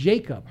made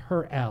Jacob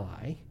her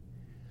ally.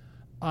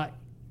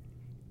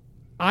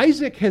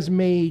 Isaac has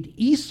made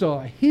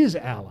Esau his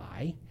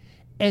ally,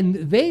 and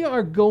they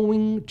are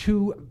going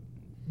to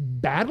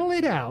battle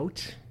it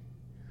out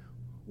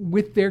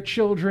with their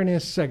children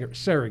as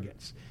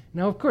surrogates.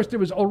 Now, of course, there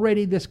was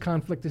already this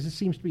conflict. This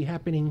seems to be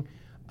happening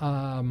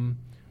some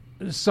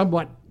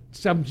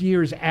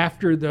years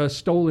after the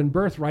stolen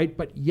birthright,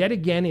 but yet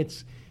again,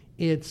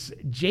 it's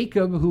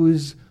Jacob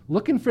who's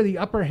looking for the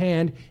upper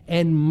hand,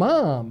 and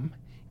Mom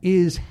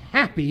is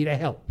happy to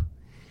help.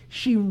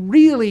 She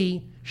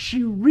really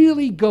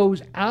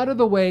goes out of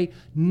the way,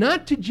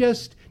 not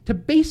to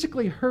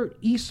basically hurt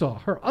Esau,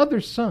 her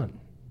other son,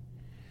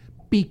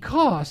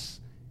 because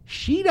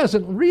she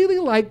doesn't really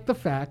like the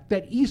fact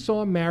that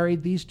Esau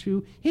married these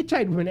two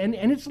Hittite women.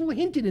 And it's a little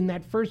hinted in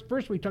that first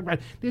verse we talked about.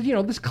 There's,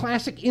 this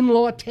classic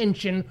in-law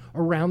tension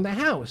around the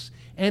house.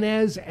 And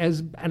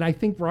and I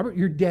think, Robert,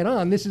 you're dead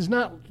on. This is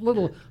not a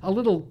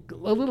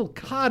little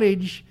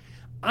cottage.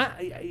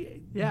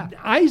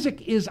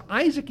 Isaac is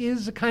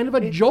a kind of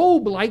a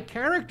Job-like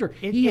character.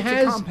 It's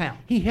a compound.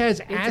 He has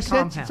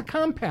assets. It's a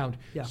compound.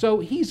 Yeah. So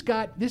he's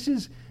got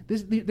this.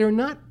 They're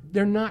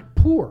not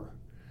poor.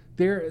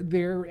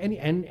 They're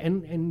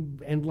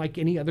and like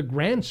any other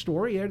grand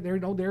story,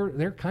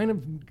 they're kind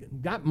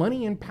of got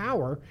money and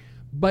power.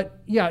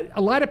 But yeah,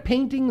 a lot of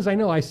paintings. I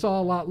know I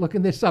saw a lot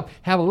looking this up.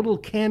 Have a little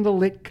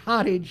candlelit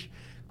cottage.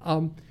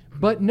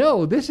 But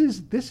no, this is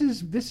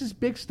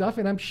big stuff,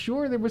 and I'm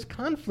sure there was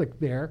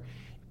conflict there,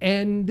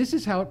 and this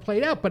is how it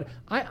played out. But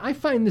I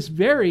find this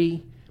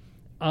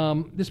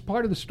this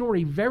part of the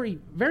story very,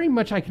 very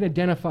much I can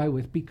identify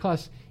with,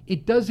 because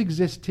it does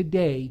exist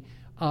today.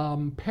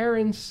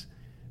 Parents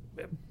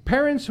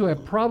who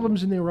have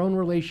problems in their own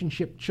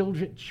relationship,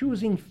 children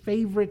choosing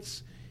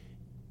favorites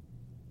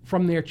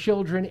from their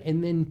children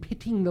and then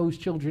pitting those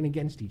children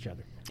against each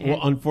other. Well,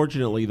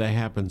 unfortunately, that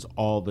happens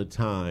all the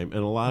time,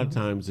 and a lot of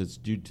times it's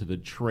due to the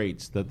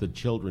traits that the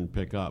children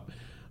pick up.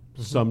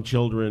 Some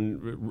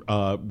children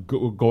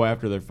go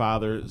after their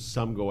father,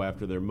 some go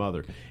after their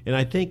mother. And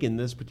I think in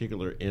this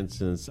particular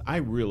instance, I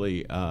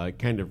really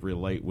kind of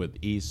relate with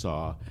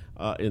Esau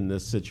in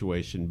this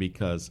situation,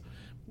 because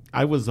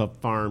I was a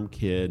farm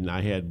kid and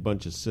I had a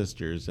bunch of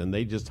sisters, and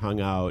they just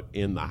hung out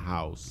in the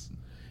house.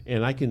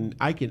 And I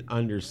can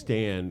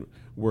understand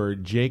where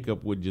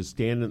Jacob would just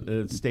stay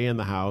in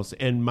the house,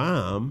 and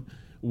Mom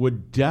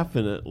would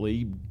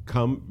definitely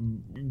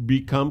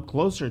become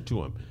closer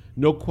to him.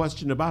 No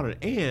question about it.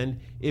 And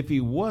if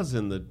he was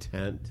in the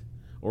tent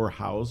or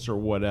house or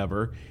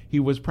whatever, he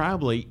was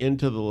probably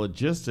into the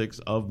logistics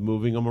of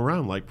moving them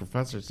around, like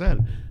Professor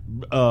said,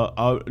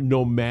 a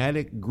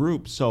nomadic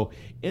group. So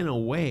in a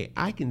way,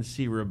 I can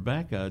see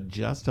Rebecca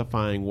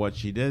justifying what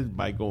she did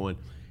by going,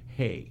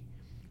 hey,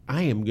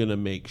 I am going to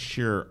make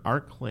sure our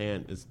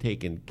clan is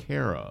taken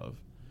care of,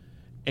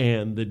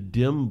 and the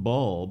dim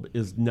bulb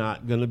is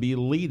not going to be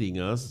leading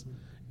us,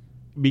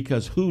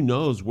 because who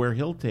knows where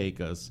he'll take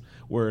us.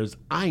 Whereas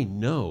I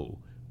know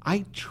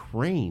I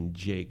trained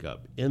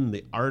Jacob in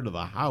the art of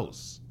the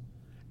house.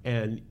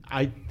 And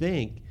I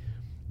think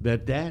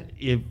that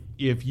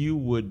if you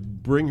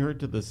would bring her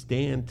to the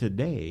stand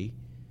today,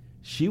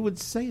 she would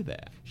say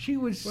that. She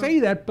would say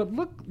that, but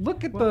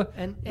look at the.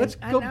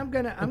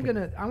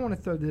 I want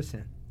to throw this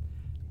in.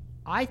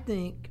 I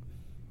think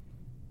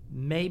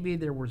maybe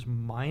there was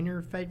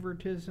minor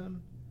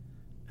favoritism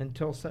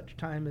until such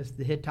time as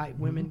the Hittite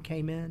women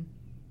came in.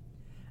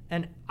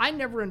 And I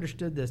never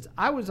understood this.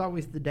 I was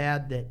always the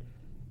dad that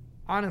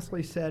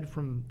honestly said,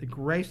 from the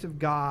grace of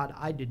God,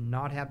 I did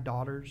not have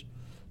daughters,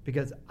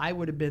 because I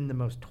would have been the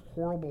most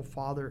horrible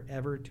father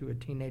ever to a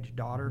teenage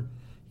daughter.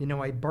 A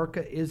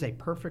burqa is a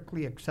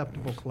perfectly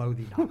acceptable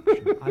clothing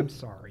option. I'm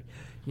sorry.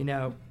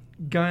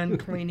 Gun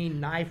cleaning,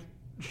 knife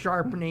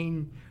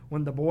sharpening,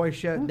 when the boy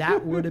showed,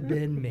 that would have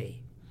been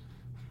me.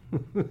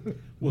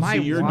 Well,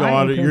 see,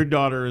 your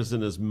daughter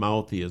isn't as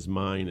mouthy as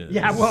mine is.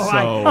 Yeah, well,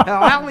 so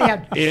I only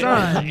had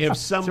sons. If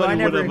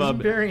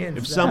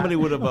somebody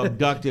would have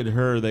abducted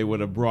her, they would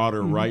have brought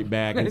her right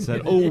back and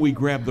said, "Oh, we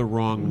grabbed the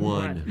wrong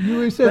one."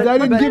 You said, "I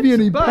didn't give you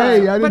any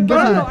pay. I didn't give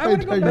you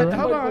any pay."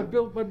 Hold on.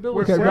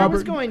 Where I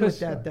was going with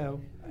that,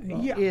 though,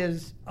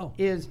 is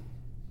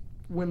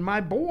when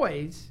my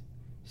boys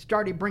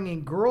started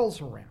bringing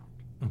girls around.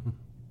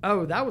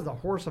 Oh, that was a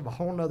horse of a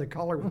whole nother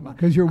color.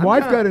 Because your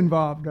wife got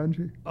involved, doesn't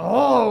she?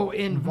 Oh,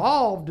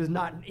 involved does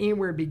not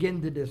anywhere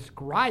begin to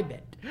describe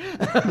it.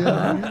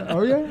 Yeah.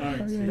 Oh,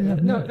 yeah.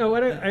 No.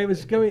 What I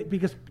was going,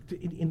 because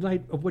in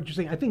light of what you're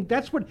saying, I think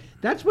that's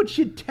what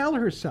she'd tell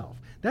herself.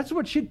 That's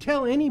what she'd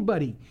tell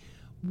anybody.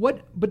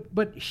 But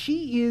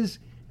she is.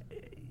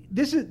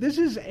 This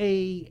is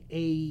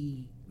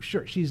a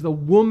sure. She's the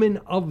woman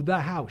of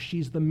the house.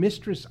 She's the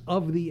mistress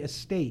of the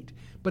estate.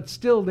 But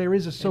still, there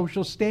is a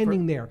social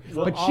standing there.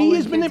 But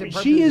she's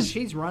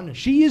running.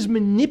 She is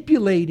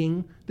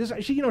manipulating this.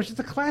 She's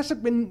a classic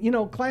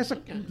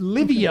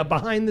Livia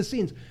behind the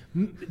scenes.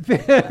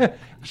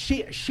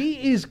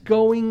 She is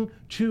going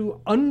to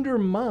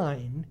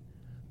undermine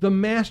the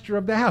master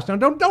of the house. Now,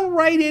 don't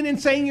write in and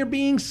saying you're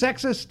being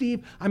sexist,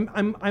 Steve.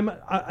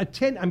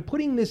 I'm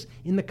putting this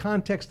in the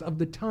context of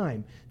the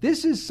time.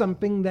 This is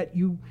something that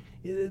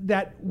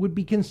would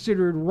be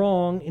considered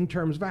wrong in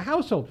terms of a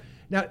household.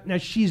 Now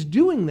she's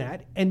doing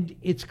that, and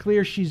it's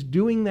clear she's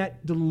doing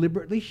that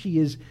deliberately. She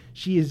is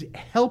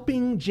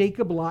helping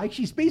Jacob lie.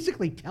 She's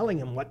basically telling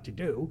him what to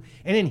do,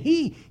 and then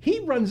he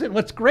runs in.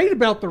 What's great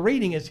about the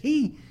reading is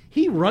he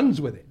runs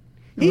with it.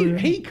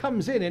 He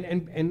comes in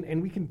and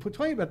we can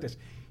tell you about this.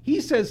 He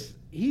says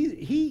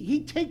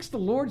he takes the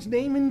Lord's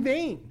name in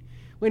vain.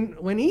 When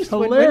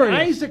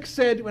Isaac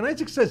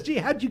says, "Gee,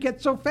 how'd you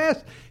get so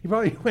fast?" He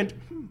probably went,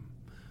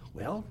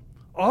 "Well,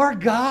 our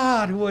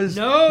God was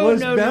No.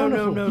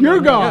 bountiful. Your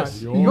God.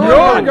 Yes. Your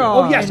God.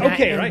 Oh, yes. And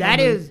Okay, and right. That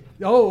is.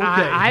 Oh, okay.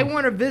 I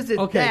want to visit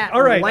Okay, that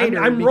all right, later.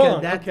 I'm because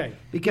wrong. that- Okay.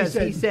 Because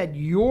He he said- said,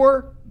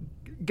 "Your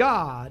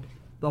God,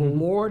 the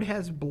Lord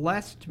has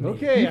blessed me."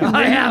 Okay. You can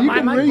I read- have. you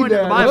can I'm read going to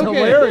the that. Bible. That's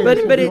hilarious. But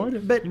if you want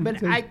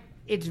it.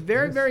 it's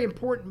very, very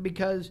important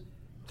because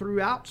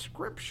throughout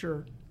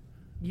Scripture,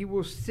 you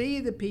will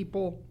see the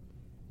people,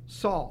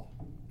 Saul,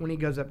 when he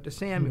goes up to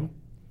Samuel.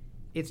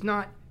 It's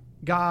not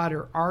God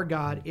or our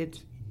God,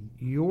 it's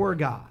your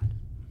God.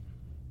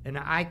 And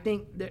I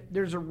think that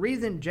there's a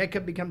reason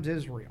Jacob becomes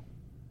Israel.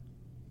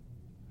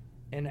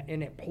 And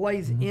it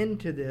plays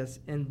into this,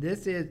 and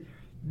this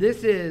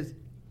is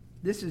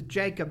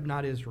Jacob,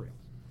 not Israel.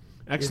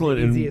 Excellent.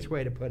 Is the And, easiest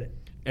way to put it.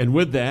 and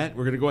with that,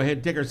 we're going to go ahead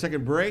and take our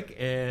second break,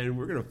 and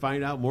we're going to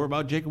find out more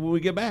about Jacob when we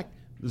get back.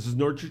 This is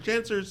North Church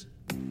Answers.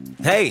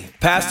 Hey,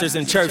 pastors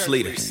and church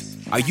leaders.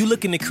 Are you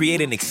looking to create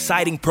an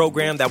exciting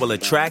program that will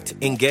attract,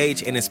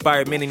 engage, and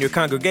inspire men in your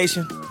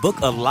congregation? Book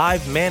a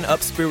live Man Up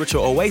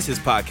Spiritual Oasis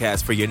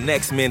podcast for your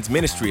next men's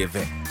ministry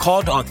event.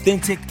 Called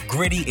Authentic,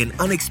 Gritty, and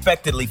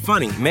Unexpectedly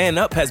Funny, Man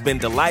Up has been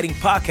delighting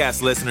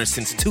podcast listeners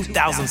since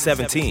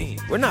 2017.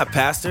 We're not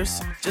pastors,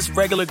 just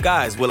regular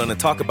guys willing to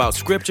talk about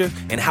scripture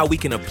and how we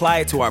can apply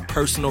it to our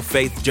personal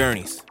faith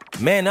journeys.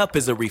 Man Up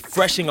is a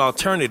refreshing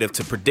alternative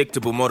to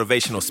predictable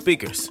motivational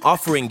speakers,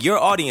 offering your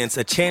audience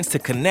a chance to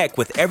connect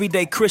with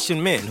everyday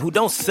Christian men who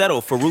don't settle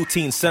for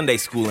routine Sunday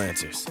school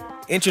answers.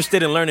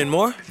 Interested in learning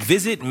more?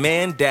 Visit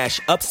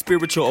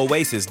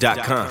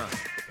man-upspiritualoasis.com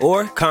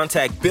or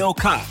contact Bill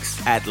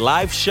Cox at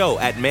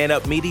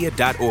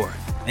liveshow@manupmedia.org.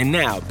 And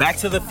now, back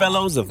to the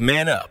fellows of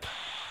Man Up.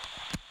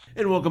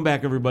 And welcome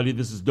back, everybody.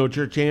 This is No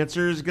Church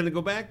Answers. Going to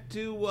go back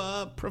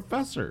to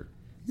Professor.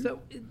 So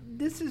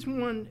this is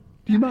one.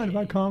 Do you mind if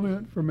I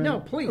comment for a minute? No,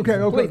 please. Okay,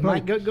 Please,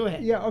 Mike, go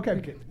ahead. Yeah,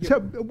 okay. So,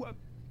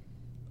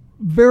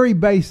 very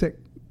basic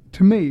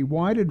to me.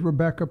 Why did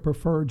Rebecca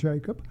prefer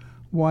Jacob?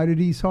 Why did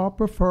Esau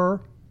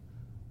prefer?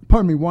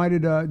 Pardon me. Why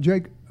did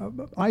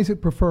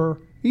Isaac prefer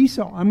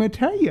Esau? I'm going to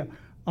tell you.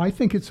 I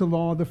think it's the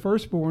law of the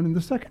firstborn and the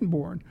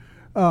secondborn.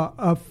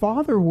 A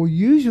father will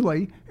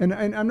usually, and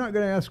I'm not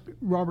going to ask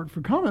Robert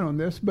for comment on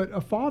this, but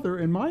a father,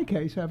 in my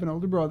case, have an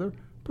older brother,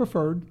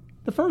 preferred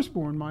the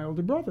firstborn, my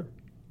older brother.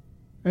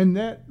 And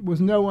that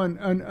was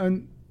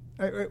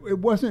it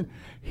wasn't,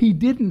 he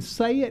didn't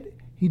say it,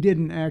 he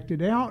didn't act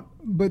it out,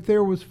 but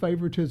there was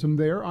favoritism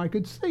there, I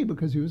could see,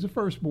 because he was the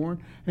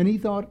firstborn, and he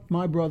thought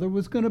my brother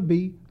was going to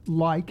be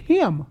like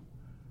him.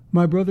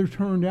 My brother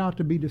turned out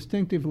to be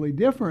distinctively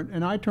different,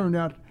 and I turned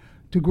out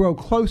to grow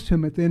close to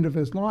him at the end of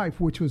his life,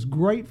 which was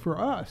great for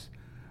us.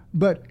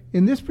 But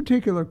in this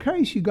particular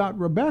case, you got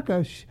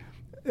Rebecca.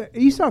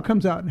 Esau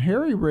comes out in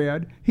hairy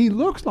red. He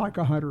looks like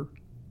a hunter.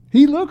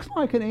 He looks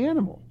like an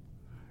animal.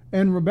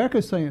 And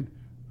Rebecca's saying,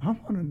 I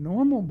want a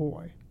normal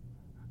boy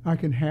I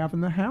can have in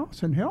the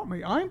house and help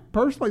me. I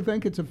personally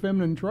think it's a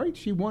feminine trait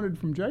she wanted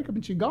from Jacob,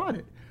 and she got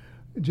it.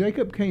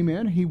 Jacob came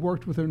in. He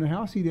worked with her in the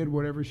house. He did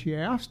whatever she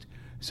asked.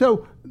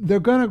 So they're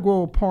going to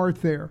grow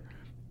apart there.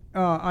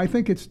 I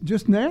think it's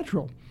just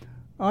natural.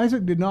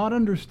 Isaac did not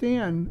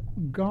understand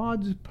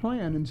God's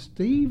plan, and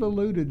Steve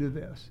alluded to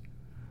this.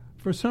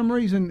 For some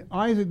reason,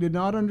 Isaac did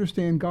not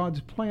understand God's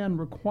plan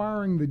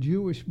requiring the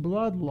Jewish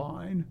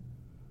bloodline,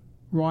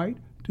 right,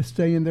 to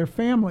stay in their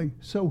family.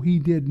 So he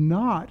did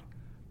not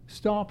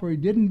stop, or he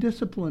didn't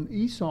discipline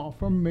Esau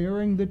from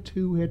marrying the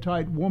two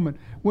Hittite women.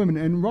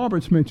 And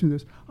Robert's mentioned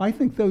this. I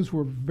think those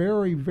were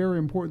very, very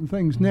important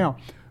things. Now,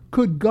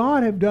 could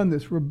God have done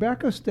this?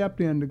 Rebecca stepped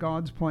into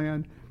God's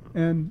plan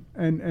and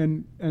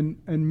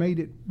made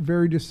it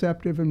very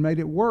deceptive and made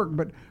it work.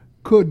 But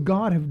could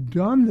God have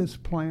done this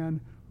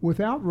plan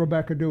without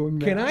Rebecca doing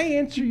that? Can I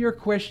answer your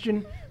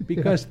question?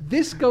 Because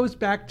this goes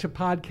back to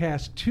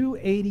podcast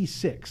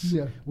 286,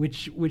 Yeah.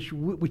 which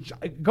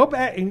go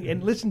back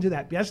and listen to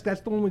that. Yes,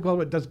 that's the one we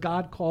call it. Does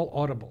God call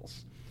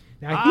audibles?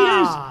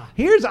 Now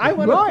here's I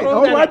want Right. to throw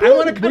Oh, that I out. I did.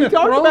 want to kind We of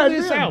talked throw about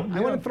this them. out. I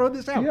Yeah. want to throw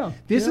this out. Yeah.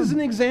 This Yeah. is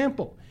an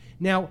example.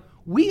 Now,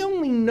 we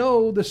only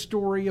know the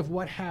story of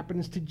what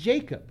happens to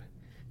Jacob.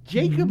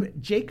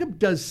 Jacob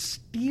does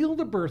steal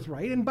the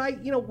birthright, and by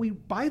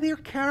their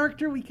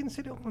character we can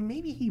say, well,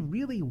 maybe he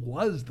really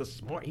was the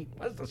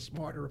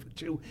smarter of the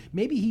two.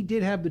 Maybe he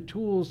did have the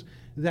tools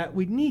that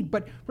we need.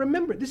 But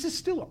remember, this is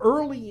still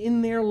early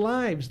in their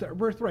lives, their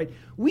birthright.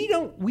 We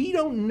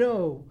don't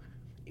know.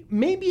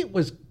 Maybe it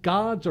was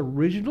God's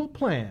original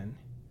plan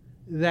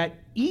that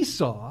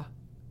Esau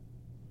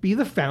be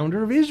the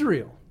founder of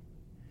Israel.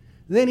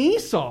 Then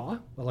Esau,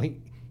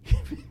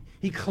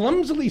 he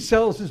clumsily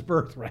sells his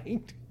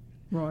birthright.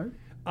 Right.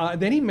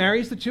 Then he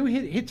marries the two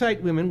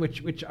Hittite women,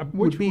 which would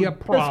be a would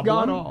piss problem.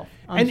 God off.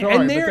 And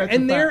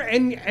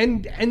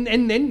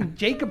then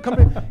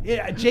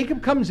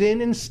Jacob comes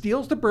in and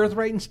steals the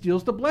birthright and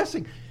steals the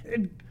blessing.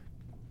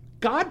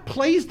 God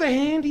plays the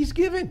hand he's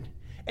given,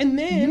 and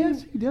then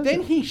Yes, he does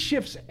it. he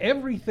shifts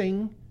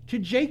everything to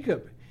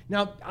Jacob.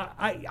 Now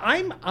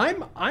I'm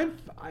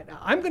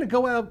going to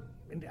go out.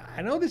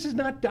 I know this is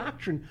not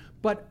doctrine,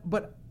 but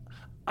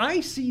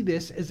I see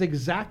this as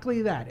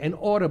exactly that, an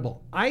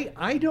audible.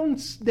 I don't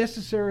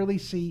necessarily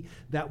see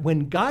that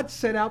when God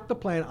set out the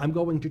plan, I'm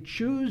going to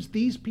choose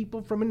these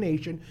people from a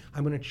nation.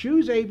 I'm going to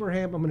choose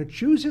Abraham. I'm going to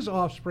choose his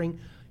offspring.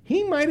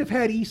 He might have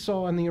had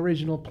Esau in the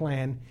original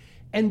plan.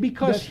 And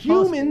because That's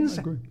possible. humans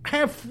I agree.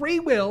 have free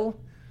will,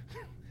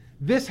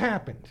 this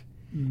happened.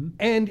 Mm-hmm.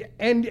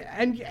 And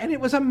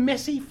it was a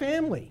messy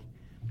family.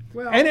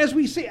 Well, And as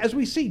we see,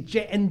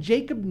 and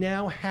Jacob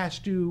now has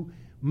to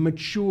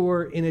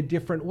mature in a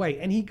different way.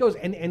 And he goes,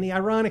 and the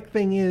ironic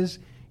thing is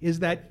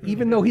that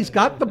even though he's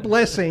got the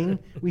blessing,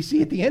 we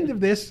see at the end of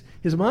this,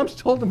 his mom's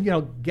told him,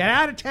 get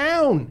out of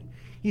town.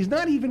 He's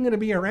not even going to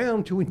be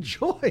around to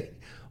enjoy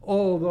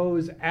all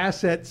those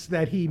assets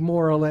that he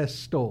more or less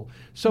stole.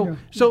 So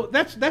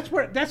that's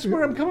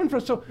where I'm coming from.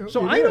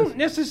 So I don't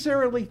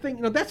necessarily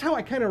think, that's how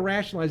I kind of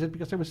rationalize it,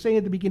 because I was saying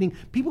at the beginning,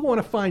 people want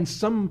to find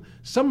some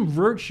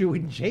virtue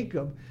in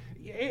Jacob.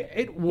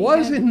 It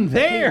wasn't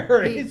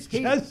there.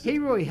 He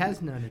really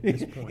has none at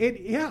this point.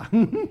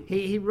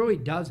 He really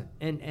doesn't.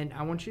 And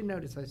I want you to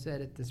notice I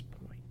said at this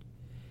point.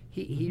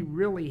 He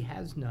really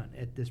has none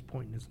at this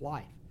point in his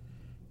life.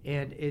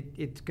 And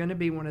it's going to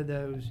be one of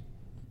those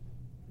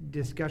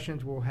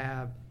discussions we'll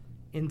have,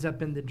 ends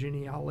up in the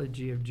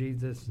genealogy of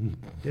Jesus,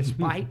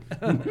 despite,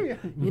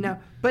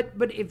 But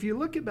if you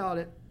look about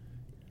it,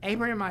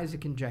 Abraham,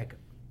 Isaac, and Jacob,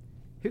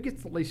 who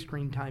gets the least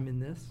screen time in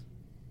this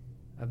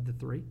of the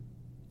three?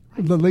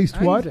 The least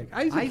what?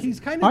 Isaac, he's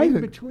kind of in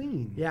Isaac.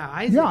 between. Yeah,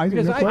 Isaac. Yeah, Isaac,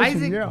 because no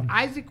question,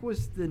 Isaac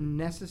was the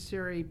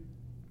necessary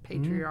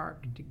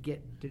patriarch to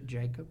get to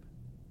Jacob.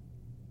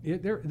 Yeah,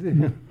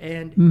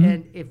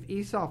 And if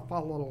Esau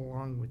followed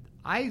along with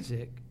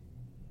Isaac,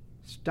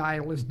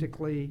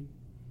 stylistically,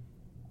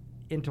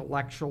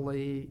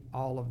 intellectually,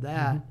 all of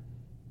that,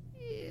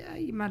 yeah,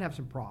 you might have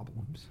some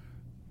problems.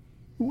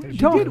 We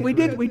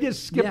did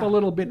skip Yeah. a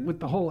little bit with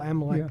the whole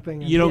Amalek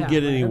thing. You don't Yeah.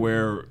 get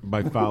anywhere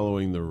by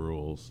following the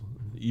rules.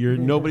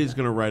 Nobody's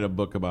going to write a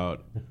book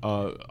about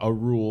a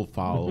rule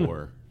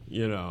follower.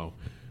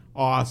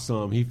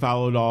 Awesome. He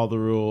followed all the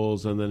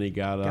rules, and then he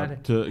got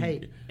up to.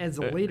 Hey, as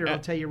a leader, I'll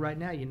tell you right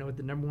now. You know what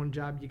the number one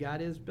job you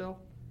got is, Bill?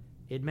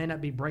 It may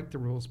not be break the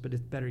rules, but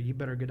it's better. You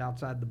better get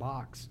outside the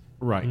box.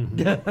 Right.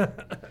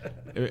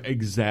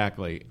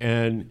 Exactly.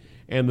 And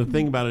the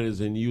thing about it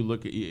is, and you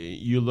look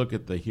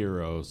at the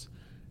heroes,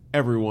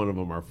 every one of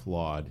them are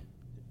flawed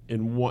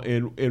in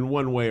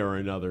one way or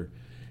another,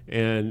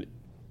 and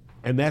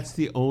that's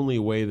the only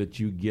way that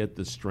you get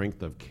the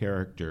strength of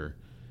character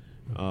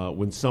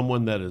when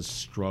someone that has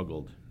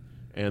struggled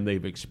and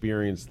they've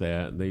experienced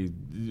that, they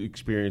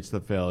experienced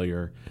the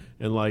failure,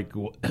 and like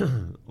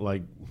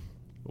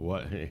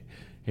what.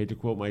 Hate to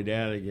quote my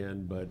dad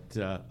again, but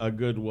a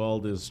good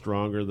weld is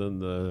stronger than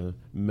the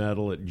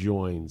metal it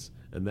joins,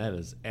 and that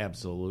is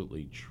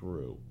absolutely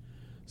true.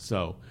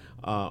 So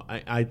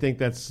I think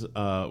that's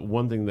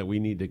one thing that we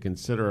need to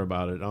consider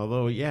about it.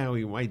 Although, yeah,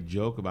 we might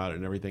joke about it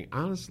and everything.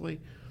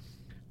 Honestly,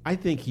 I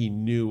think he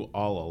knew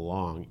all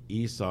along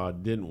Esau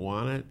didn't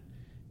want it,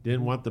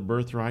 didn't want the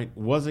birthright,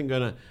 wasn't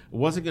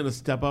gonna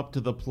step up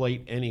to the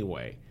plate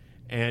anyway.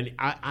 And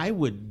I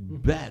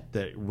would bet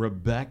that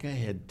Rebekah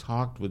had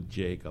talked with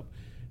Jacob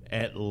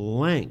at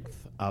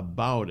length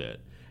about it,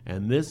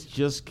 and this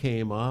just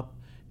came up,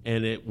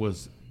 and it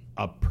was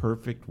a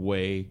perfect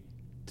way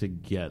to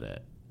get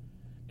it.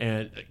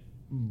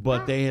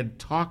 But they had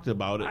talked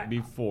about it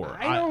before.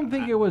 I don't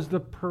think it was the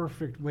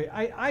perfect way.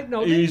 I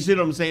know. You see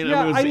what I'm saying?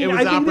 Yeah, it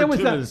was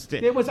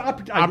opportunistic. It was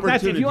opportunistic.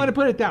 That's if you want to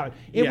put it that way.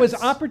 It was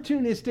Yes.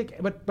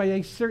 opportunistic, but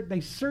they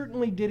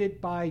certainly did it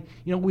by,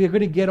 we're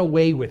going to get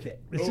away with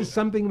it. This is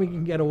something we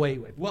can get away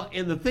with. Well,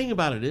 and the thing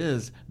about it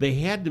is, they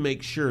had to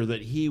make sure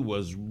that he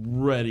was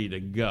ready to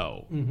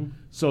go. Mm-hmm.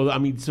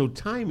 So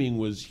timing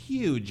was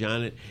huge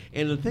on it.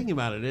 And the thing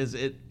about it is,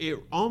 it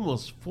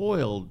almost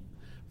foiled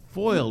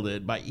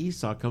it by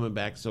Esau coming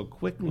back so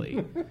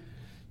quickly.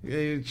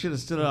 He should have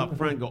stood up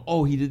front and go,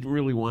 oh, he didn't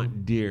really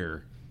want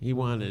deer. He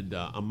wanted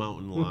a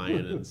mountain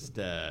lion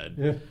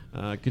instead.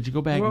 Could you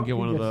go back and get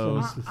one of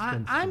those?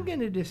 I'm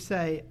going to just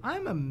say,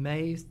 I'm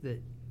amazed that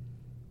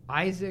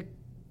Isaac,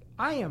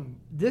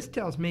 this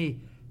tells me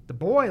the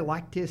boy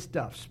liked his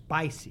stuff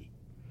spicy,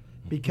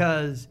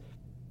 because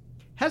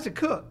as a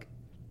cook,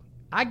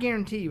 I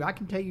guarantee you, I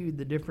can tell you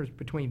the difference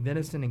between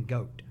venison and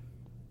goat.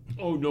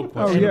 Oh, no Oh,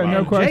 question. yeah, about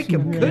no it. question.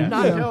 Jacob Yeah. could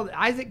not Yeah. tell.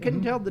 Isaac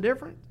couldn't tell the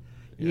difference.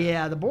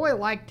 Yeah, the boy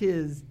liked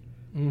his,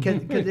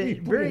 because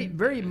it very,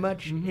 very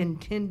much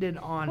intended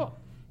on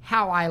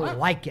how I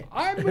like it.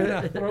 I'm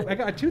gonna throw. I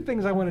got two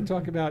things I want to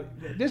talk about.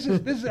 This is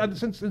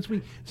since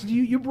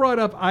you brought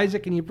up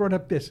Isaac and you brought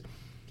up this.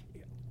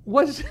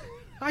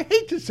 I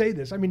hate to say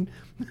this. I mean,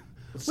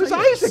 was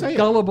Isaac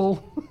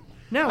gullible?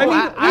 No, I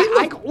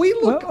mean, we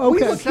look. Well,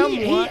 okay.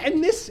 Somewhat.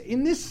 In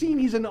this scene,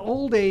 he's an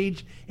old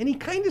age, and he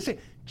kind of say,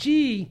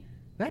 "Gee,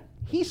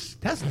 he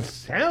doesn't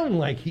sound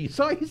like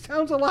Esau. He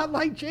sounds a lot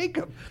like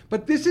Jacob."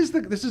 But this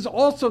is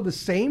also the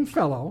same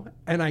fellow,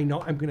 and I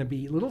know I'm going to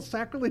be a little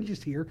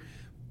sacrilegious here,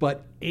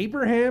 but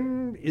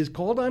Abraham is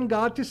called on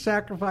God to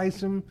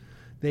sacrifice him.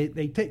 They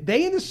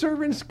and the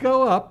servants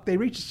go up. They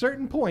reach a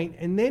certain point,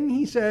 and then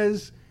he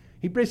says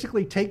he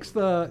basically takes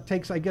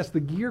I guess the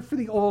gear for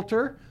the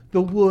altar,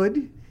 the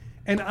wood,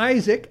 and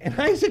Isaac. And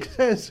Isaac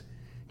says,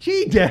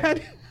 "Gee,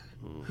 Dad,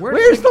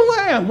 where's the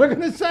lamb? We're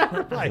going to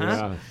sacrifice."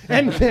 Yeah.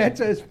 And Dad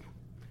says,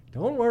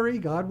 "Don't worry,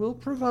 God will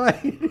provide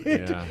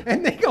it." Yeah.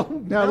 And they go,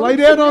 Now lay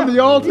down on the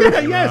altar. Yeah,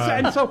 yes,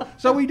 and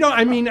so we don't.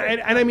 I mean,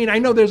 and I mean, I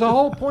know there's a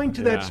whole point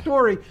to that Yeah.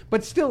 story,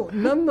 but still,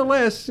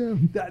 nonetheless, the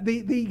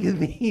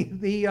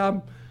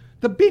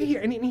bit here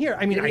and in here.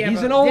 I mean, Did he have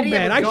he's a- an old did he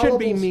have man. a I should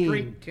be gullible mean.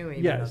 streak to him,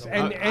 in Yes,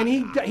 other words? and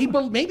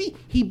maybe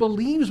he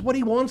believes what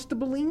he wants to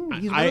believe.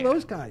 He's one of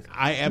those guys.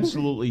 I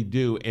absolutely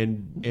do,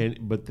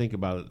 but think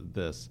about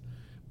this: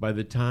 by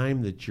the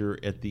time that you're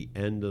at the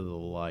end of the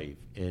life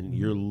and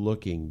you're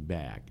looking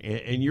back,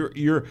 and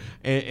your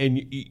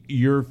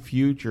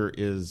future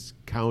is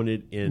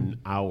counted in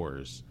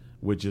hours,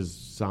 which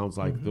sounds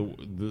like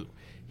the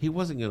he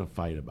wasn't going to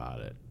fight about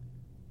it.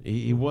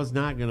 He was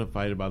not going to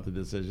fight about the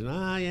decision.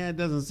 Yeah, it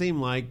doesn't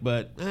seem like,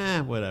 but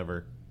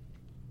whatever.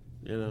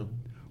 You know.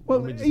 Well,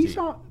 Let me just eat.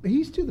 Esau,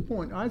 he's to the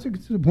point. Isaac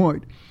is to the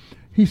point.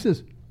 He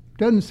says,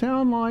 doesn't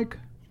sound like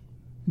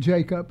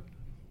Jacob.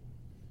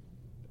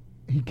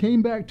 He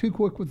came back too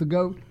quick with the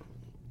goat.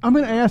 I'm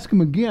going to ask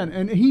him again,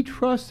 and he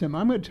trusts him.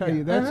 I'm going to tell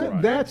you,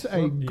 that's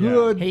a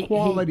good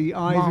quality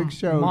Isaac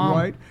showed,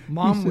 right?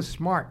 Mom He was says,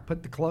 smart.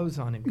 Put the clothes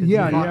on him. 'cause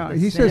Yeah, he bought yeah. the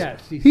He sin. says,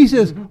 Yes, he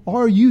says,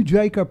 are you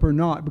Jacob or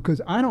not? Because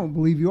I don't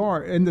believe you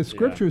are. And the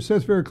scripture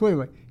says very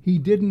clearly, he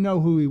didn't know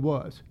who he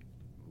was.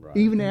 Right.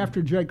 Even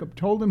after Jacob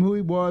told him who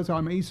he was,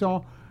 I'm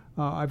Esau,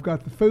 I've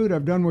got the food,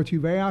 I've done what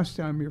you've asked,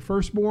 I'm your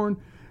firstborn.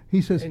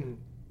 He says,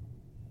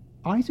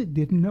 Isaac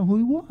didn't know who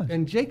he was.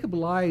 And Jacob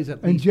lies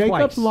at And least Jacob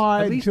twice.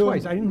 lied At least to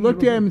twice. I him, didn't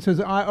looked hear at him and says,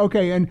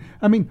 okay. And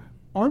I mean,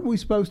 aren't we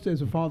supposed to,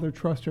 as a father,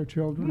 trust our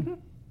children?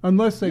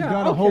 Unless they've Yeah,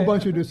 got a whole okay.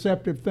 bunch of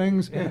deceptive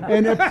things.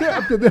 And up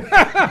to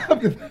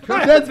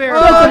that's fair.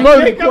 a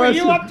loaded Jacob, are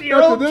you question. up to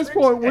your Up old to this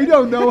tricks? point, we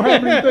don't know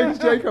how many things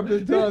Jacob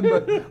has done.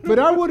 But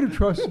I would have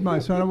trusted my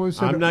son. I would have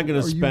said, I'm not going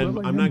 "Are to you spend.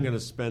 really I'm him?" not going to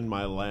spend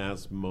my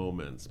last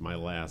moments, my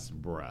last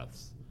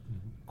breaths,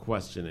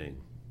 questioning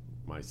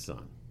my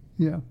son.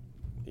 Yeah.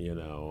 You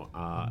know,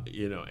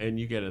 and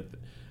you get it.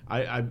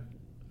 I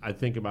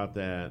think about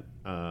that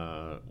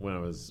when I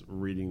was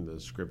reading the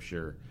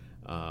scripture,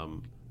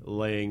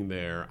 laying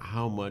there,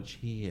 how much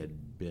he had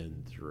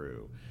been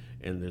through,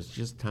 and there's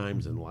just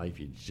times in life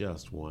you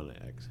just want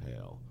to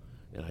exhale,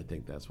 and I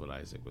think that's what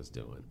Isaac was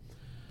doing.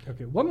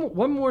 Okay,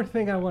 one more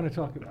thing I want to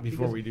talk about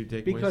Before we do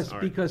takeaways? because All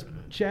right. because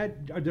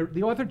Chad,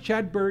 the author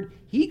Chad Bird,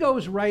 he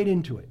goes right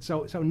into it.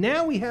 So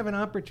now we have an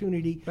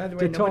opportunity By the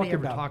way, to talk nobody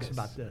ever about talks this.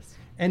 about this.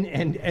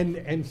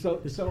 And so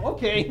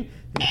okay.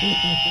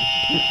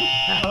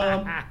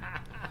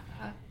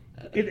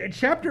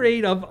 Chapter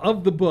 8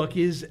 of the book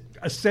is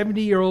a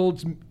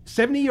 70-year-olds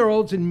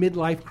in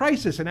midlife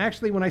crisis. And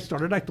actually, when I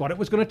started, I thought it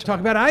was going to talk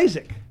about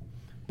Isaac,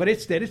 but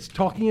instead it's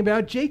talking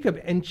about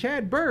Jacob. And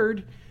Chad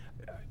Bird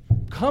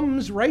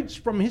comes right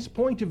from his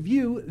point of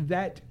view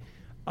that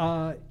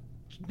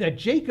that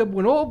Jacob,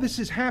 when all this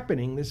is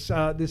happening, this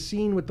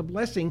scene with the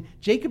blessing,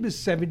 Jacob is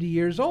 70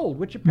 years old,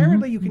 which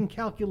apparently you can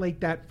calculate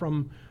that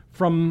from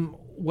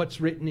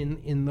what's written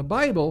in the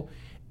Bible.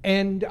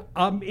 And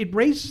it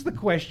raises the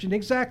question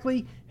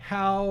exactly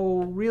how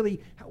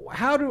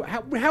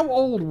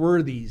old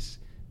were these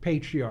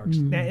patriarchs?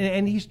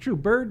 And he's true.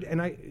 Bird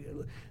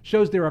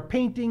shows there are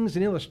paintings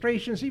and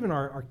illustrations, even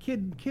our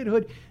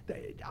kidhood.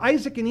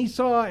 Isaac and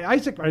Esau,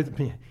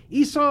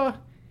 Esau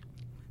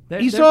They're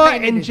and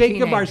painted as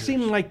Jacob are teenagers.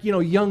 seeming like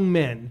young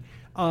men.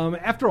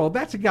 After all,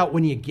 that's about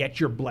when you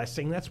get your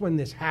blessing. That's when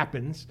this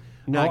happens.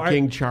 Not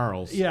King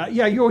Charles. Yeah.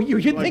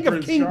 You think of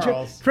Prince King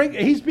Charles.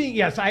 He's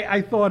being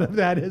I thought of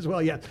that as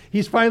well. Yes,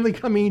 he's finally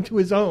coming into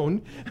his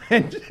own,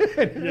 and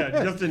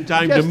Yeah, just in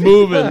time to Just in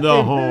move into the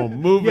time.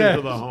 home. Move Yes.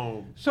 into the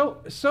home. So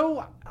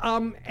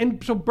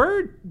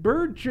Bird.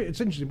 It's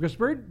interesting because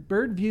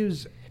Bird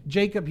views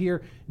Jacob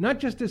here not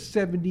just as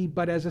 70,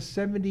 but as a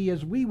 70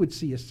 as we would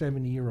see a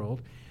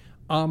 70-year-old.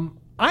 I'm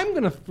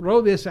going to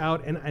throw this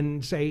out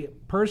and say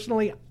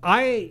personally,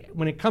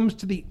 when it comes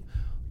to the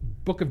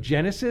book of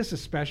Genesis,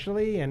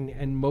 especially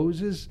and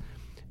Moses,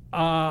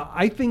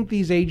 I think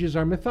these ages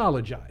are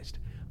mythologized.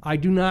 I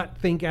do not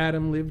think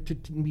Adam lived to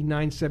be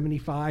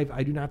 975.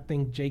 I do not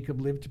think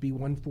Jacob lived to be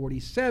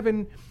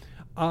 147.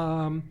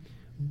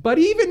 But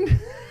even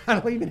I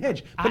don't even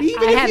hedge. But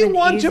even I if have you an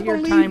want to easier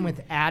believe, time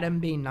with Adam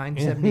being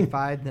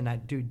 975 than I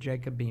do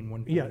Jacob being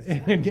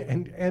 147. yeah,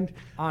 and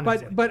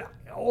Honestly. but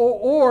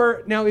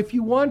or now if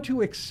you want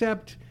to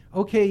accept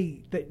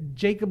that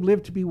Jacob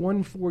lived to be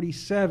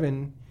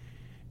 147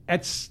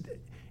 at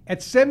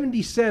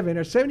 77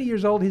 or 70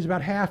 years old, he's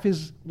about half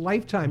his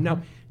lifetime.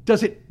 Now,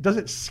 does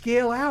it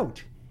scale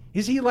out?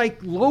 Is he like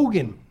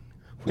Logan,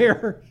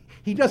 where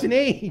he doesn't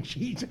age?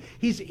 He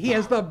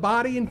has the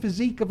body and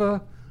physique of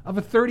a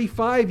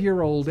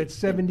 35-year-old at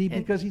 70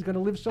 because he's going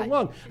to live so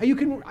long.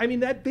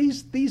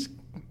 These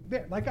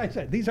like I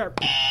said, these are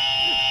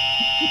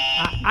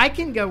I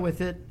can go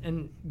with it,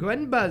 and go ahead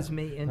and buzz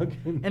me,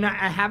 and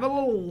I have a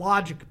little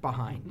logic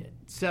behind it.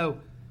 So,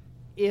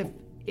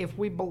 if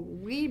we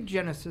believe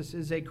Genesis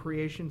is a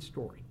creation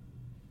story,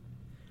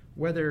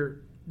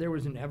 whether there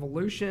was an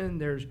evolution,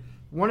 there's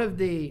one of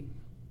the,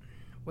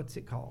 what's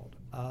it called,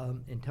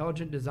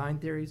 intelligent design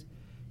theories,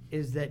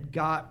 is that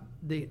God,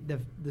 the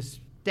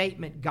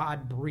statement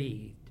God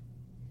breathed,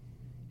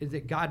 is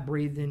that God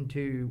breathed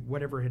into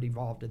whatever had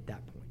evolved at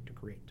that point to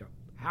create. So,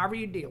 however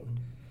you deal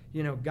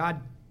it,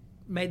 God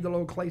made the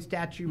little clay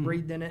statue,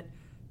 breathed in it,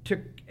 took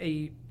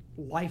a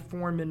life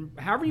form, and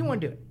however you want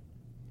to do it.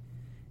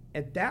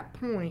 At that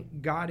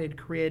point, God had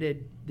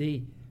created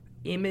the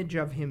image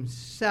of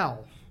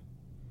himself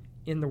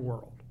in the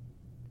world.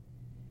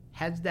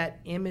 Has that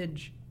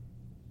image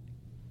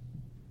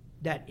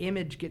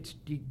gets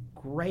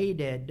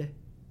degraded,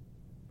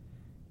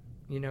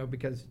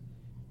 because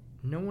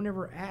no one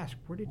ever asked,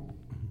 where did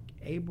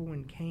Abel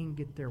and Cain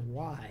get their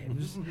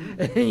wives?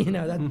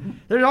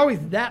 There's always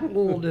that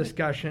little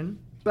discussion.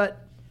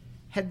 But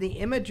had the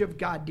image of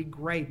God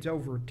degrades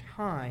over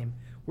time,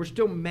 we're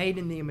still made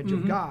in the image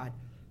of God,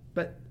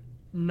 but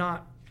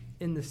not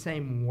in the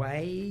same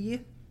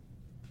way.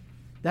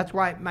 That's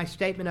why my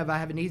statement of I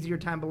have an easier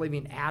time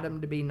believing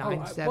Adam to be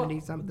 970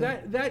 something.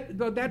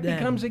 That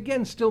becomes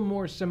again still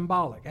more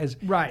symbolic as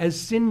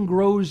sin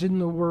grows in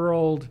the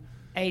world,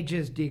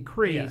 ages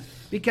decrease.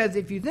 Yes. Because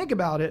if you think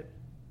about it,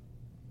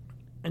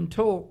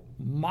 until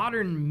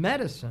modern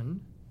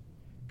medicine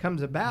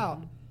comes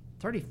about,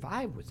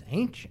 35 was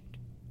ancient.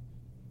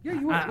 Yeah,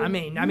 you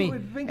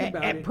would think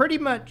about it. Pretty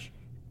much,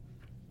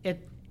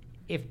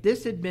 if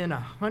this had been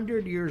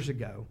 100 years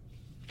ago,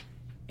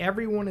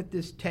 everyone at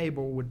this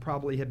table would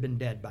probably have been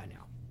dead by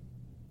now.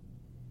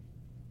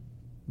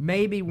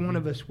 Maybe one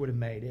of us would have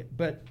made it,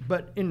 but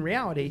in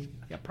reality,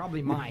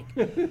 probably Mike.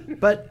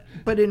 but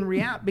in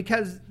reality,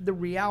 because the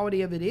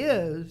reality of it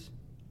is,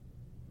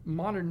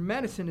 modern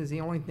medicine is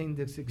the only thing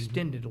that's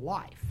extended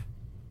life.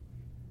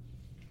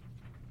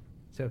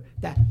 So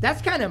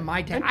that's kind of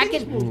my take. I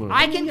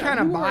can kind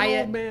of buy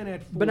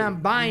it, but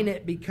I'm buying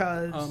it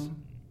because.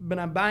 But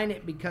I'm buying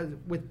it because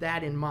with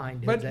that in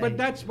mind. But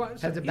that's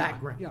what as a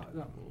background. Yeah.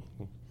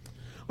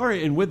 All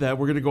right, and with that,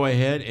 we're going to go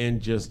ahead and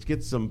just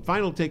get some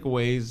final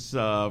takeaways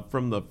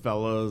from the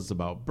fellas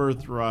about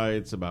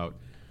birthrights, about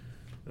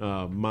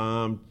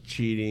mom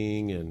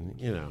cheating,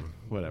 and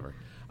whatever.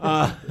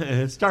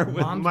 Start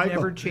with Moms Michael.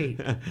 Never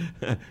cheat.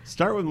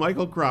 Start with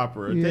Michael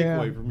Cropper. A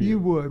takeaway from you. You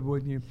would,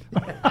 wouldn't you?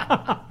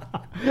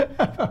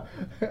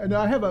 And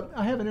I have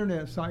an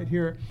internet site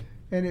here,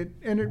 and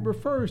it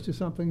refers to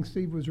something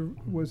Steve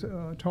was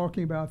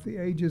talking about, the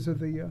ages of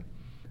the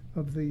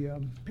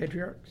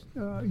Patriarchs.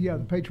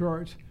 The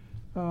patriarchs.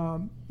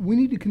 We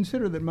need to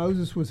consider that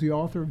Moses was the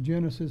author of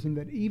Genesis, and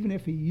that even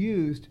if he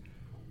used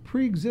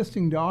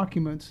pre-existing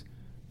documents,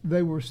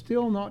 they were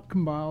still not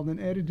compiled and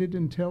edited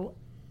until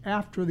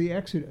after the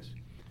Exodus.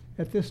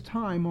 At this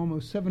time,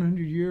 almost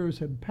 700 years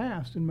had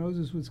passed, and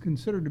Moses was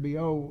considered to be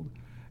old,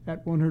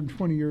 at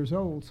 120 years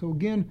old. So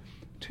again,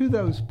 to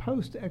those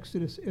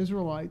post-Exodus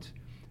Israelites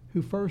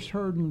who first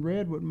heard and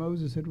read what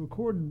Moses had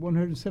recorded,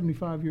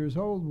 175 years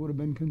old would have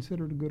been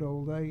considered a good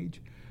old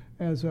age.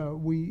 As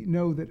we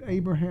know that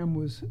Abraham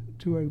was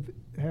to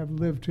have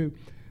lived to,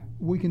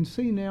 we can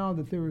see now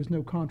that there is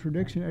no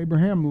contradiction.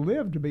 Abraham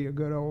lived to be a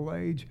good old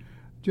age,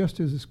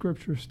 just as the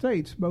scripture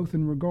states, both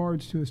in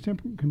regards to his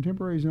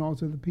contemporaries and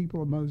also the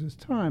people of Moses'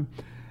 time.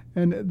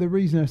 And the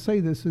reason I say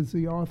this is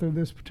the author of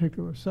this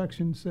particular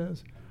section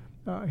says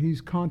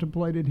he's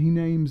contemplated, he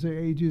names the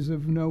ages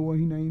of Noah,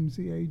 he names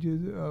the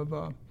ages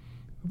of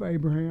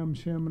Abraham,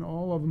 Shem, and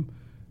all of them.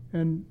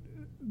 And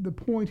the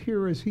point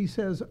here is he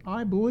says,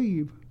 I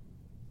believe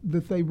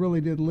that they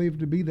really did live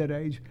to be that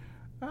age.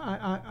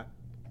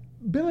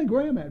 Billy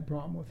Graham had a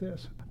problem with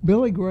this.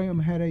 Billy Graham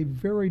had a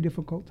very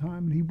difficult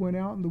time, and he went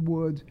out in the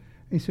woods and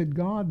he said,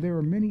 God, there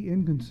are many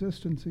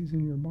inconsistencies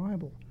in your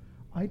Bible.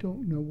 I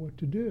don't know what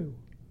to do.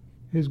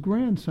 His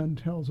grandson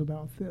tells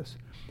about this,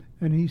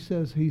 and he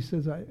says he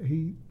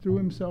threw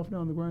himself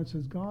down on the ground and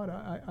says, God,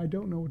 I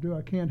don't know what to do.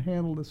 I can't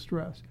handle the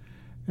stress.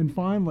 And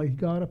finally, he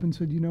got up and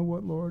said, you know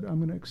what, Lord, I'm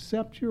going to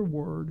accept your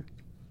word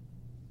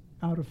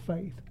out of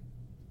faith.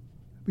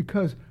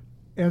 Because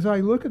as I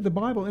look at the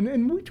Bible,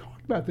 and we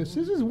talked about this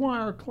is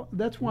why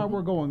that's why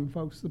we're going,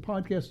 folks. The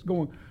podcast is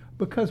going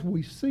because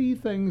we see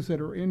things that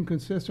are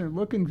inconsistent,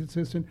 look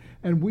inconsistent,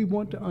 and we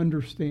want to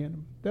understand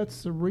them.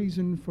 That's the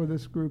reason for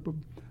this group of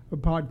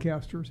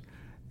podcasters.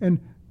 And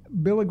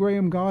Billy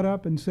Graham got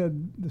up and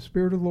said, the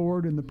Spirit of the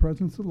Lord and the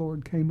presence of the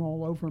Lord came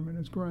all over him. And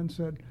his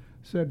grandson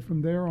said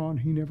from there on,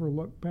 he never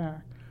looked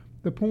back.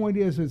 The point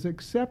is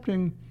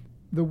accepting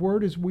the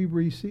word as we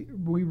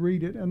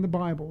read it and the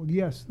Bible.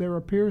 Yes, there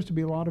appears to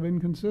be a lot of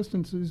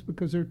inconsistencies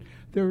because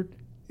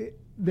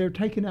they're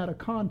taken out of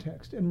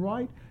context. And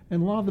a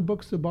lot of the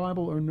books of the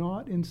Bible are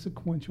not in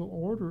sequential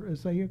order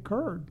as they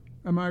occurred.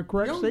 Am I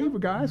correct, Steve,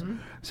 guys? Mm-hmm.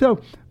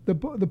 So the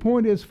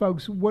point is,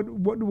 folks, what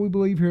do we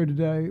believe here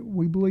today?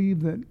 We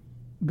believe that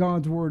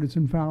God's word is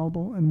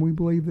infallible, and we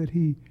believe that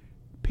he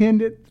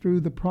penned it through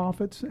the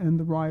prophets and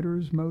the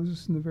writers,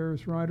 Moses and the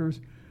various writers.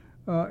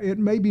 It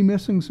may be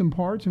missing some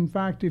parts. In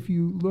fact, if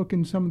you look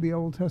in some of the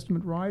Old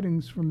Testament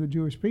writings from the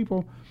Jewish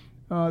people,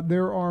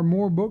 there are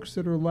more books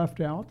that are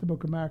left out, the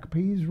book of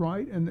Maccabees,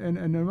 right, and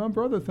a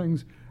number of other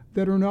things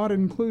that are not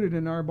included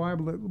in our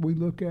Bible that we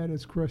look at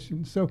as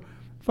Christians. So,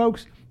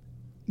 folks,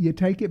 you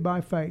take it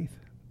by faith.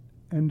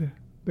 And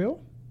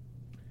Bill?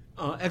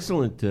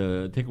 Excellent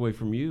takeaway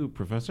from you,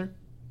 Professor.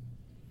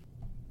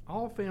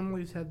 All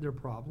families have their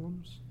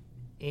problems,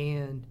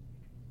 and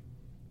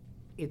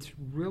it's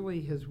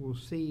really, as we'll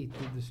see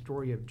through the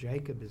story of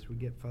Jacob as we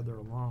get further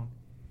along,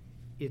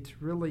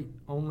 it's really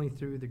only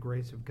through the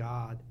grace of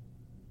God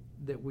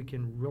that we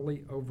can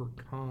really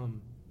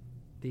overcome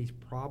these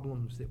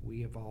problems that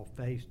we have all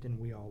faced and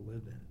we all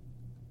live in.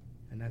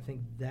 And I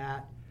think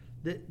that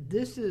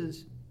this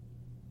is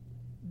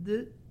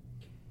the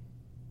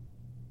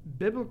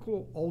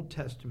biblical Old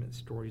Testament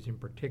stories in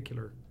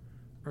particular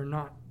are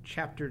not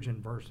chapters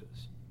and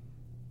verses.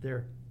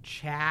 They're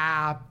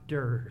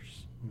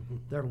chapters.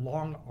 They're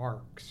long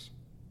arcs.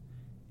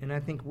 And I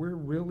think we're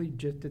really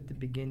just at the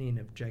beginning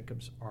of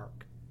Jacob's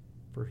arc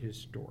for his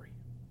story.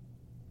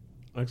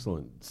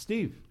 Excellent.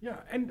 Steve? Yeah,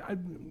 and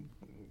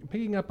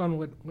picking up on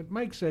what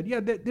Mike said,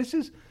 this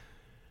is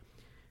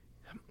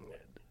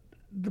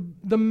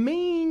the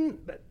main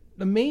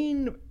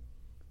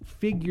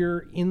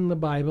figure in the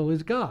Bible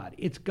is God.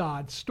 It's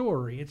God's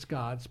story. It's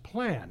God's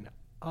plan.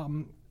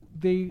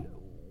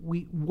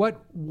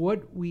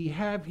 What we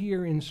have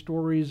here in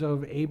stories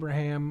of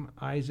Abraham,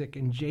 Isaac,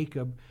 and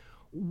Jacob,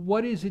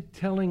 what is it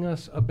telling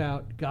us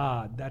about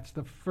God? That's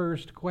the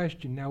first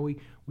question. Now we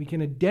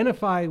can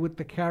identify with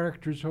the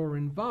characters who are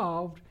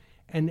involved,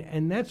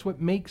 and that's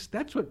what makes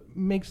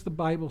the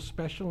Bible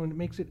special, and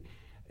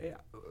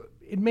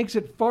it makes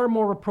it far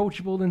more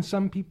approachable than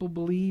some people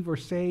believe or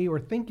say or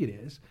think it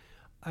is.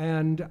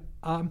 And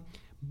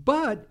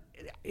but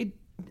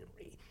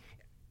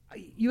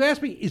you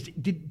asked me,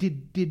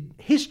 did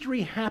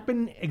history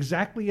happen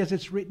exactly as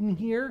it's written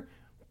here?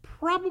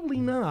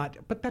 Probably not,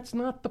 but that's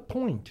not the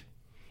point.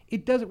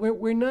 It doesn't.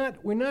 We're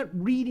not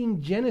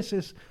reading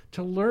Genesis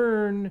to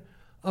learn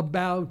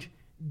about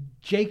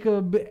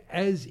Jacob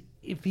as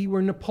if he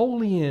were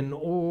Napoleon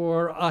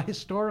or a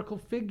historical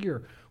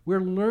figure.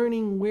 We're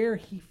learning where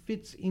he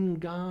fits in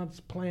God's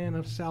plan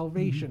of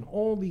salvation.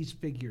 All these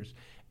figures,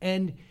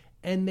 and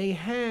they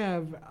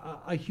have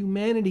a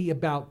humanity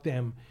about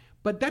them.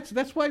 But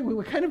that's why we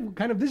were kind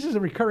of this is a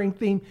recurring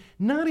theme.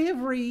 Not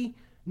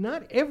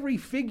every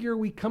figure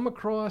we come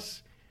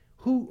across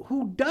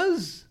who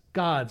does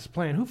God's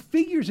plan, who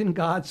figures in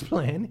God's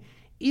plan,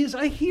 is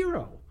a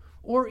hero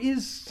or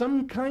is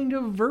some kind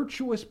of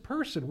virtuous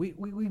person.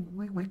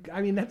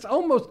 I mean, that's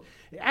almost,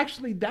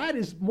 actually, that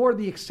is more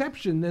the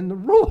exception than the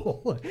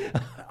rule.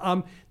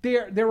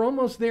 They're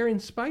almost there in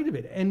spite of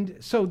it. And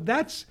so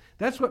that's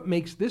what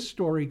makes this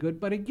story good.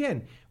 But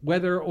again,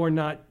 whether or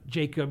not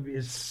Jacob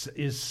is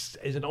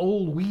an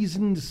old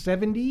weazened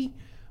 70,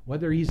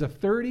 whether he's a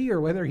 30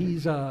 or whether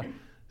he's a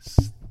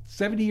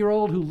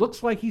 70-year-old who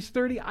looks like he's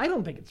 30, I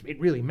don't think it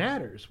really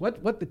matters.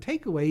 What the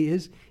takeaway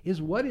is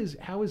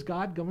how is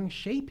God going to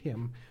shape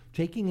him,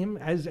 taking him,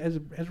 as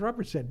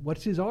Robert said,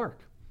 what's his arc?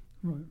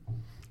 Right.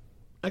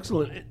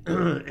 Excellent.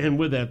 And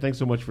with that, thanks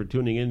so much for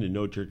tuning in to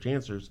No Church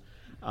Answers.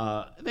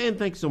 And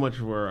thanks so much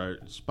for our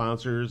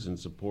sponsors and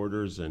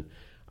supporters. And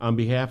on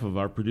behalf of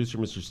our producer,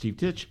 Mr. Steve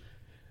Titch,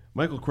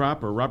 Michael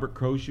Cropper, Robert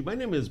Croshu, my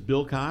name is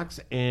Bill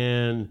Cox,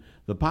 and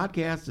the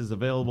podcast is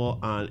available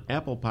on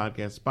Apple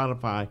Podcasts,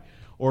 Spotify,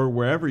 or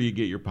wherever you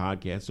get your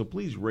podcasts. So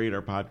please rate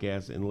our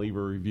podcast and leave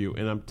a review.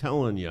 And I'm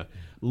telling you,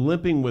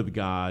 Limping with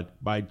God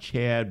by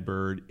Chad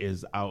Bird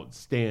is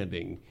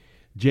outstanding.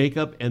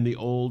 Jacob and the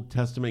Old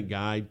Testament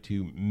Guide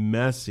to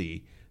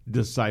Messy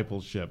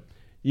Discipleship.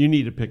 You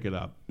need to pick it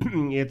up.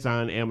 It's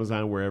on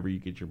Amazon, wherever you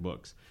get your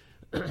books.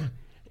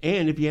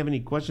 And if you have any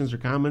questions or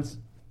comments,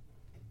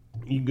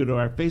 you can go to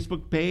our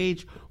Facebook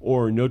page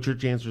or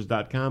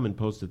nochurchanswers.com and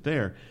post it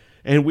there.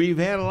 And we've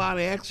had a lot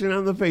of action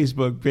on the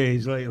Facebook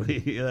page lately,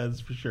 that's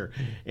for sure.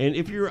 And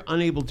if you're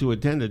unable to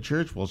attend a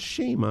church, well,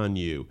 shame on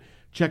you.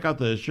 Check out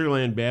the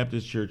Sugarland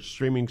Baptist Church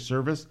streaming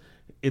service.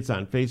 It's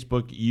on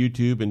Facebook,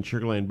 YouTube, and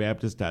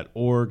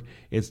sugarlandbaptist.org.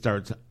 It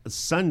starts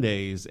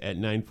Sundays at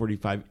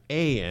 9:45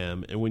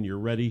 a.m. And when you're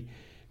ready,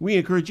 we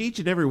encourage each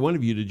and every one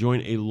of you to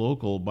join a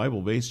local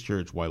Bible-based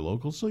church. Why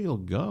local? So you'll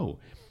go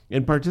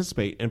and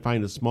participate and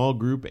find a small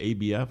group,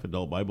 ABF,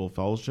 Adult Bible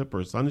Fellowship,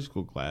 or a Sunday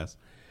school class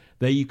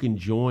that you can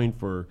join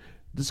for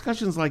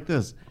discussions like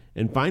this.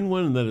 And find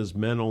one that is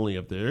men only.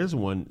 If there is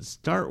one,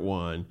 start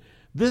one.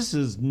 This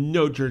is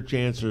No Church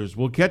Answers.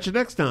 We'll catch you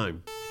next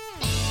time.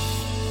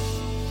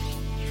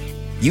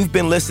 You've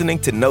been listening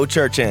to No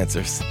Church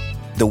Answers,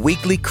 the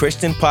weekly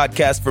Christian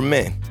podcast for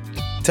men.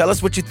 Tell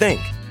us what you think.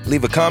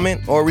 Leave a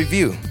comment or a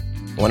review.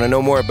 Want to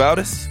know more about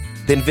us?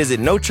 Then visit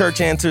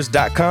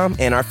nochurchanswers.com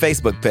and our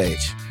Facebook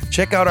page.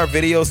 Check out our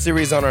video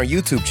series on our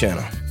YouTube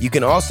channel. You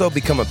can also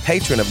become a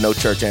patron of No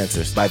Church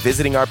Answers by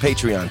visiting our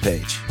Patreon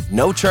page.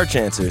 No Church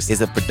Answers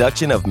is a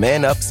production of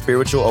Man Up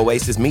Spiritual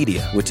Oasis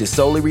Media, which is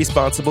solely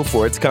responsible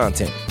for its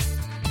content.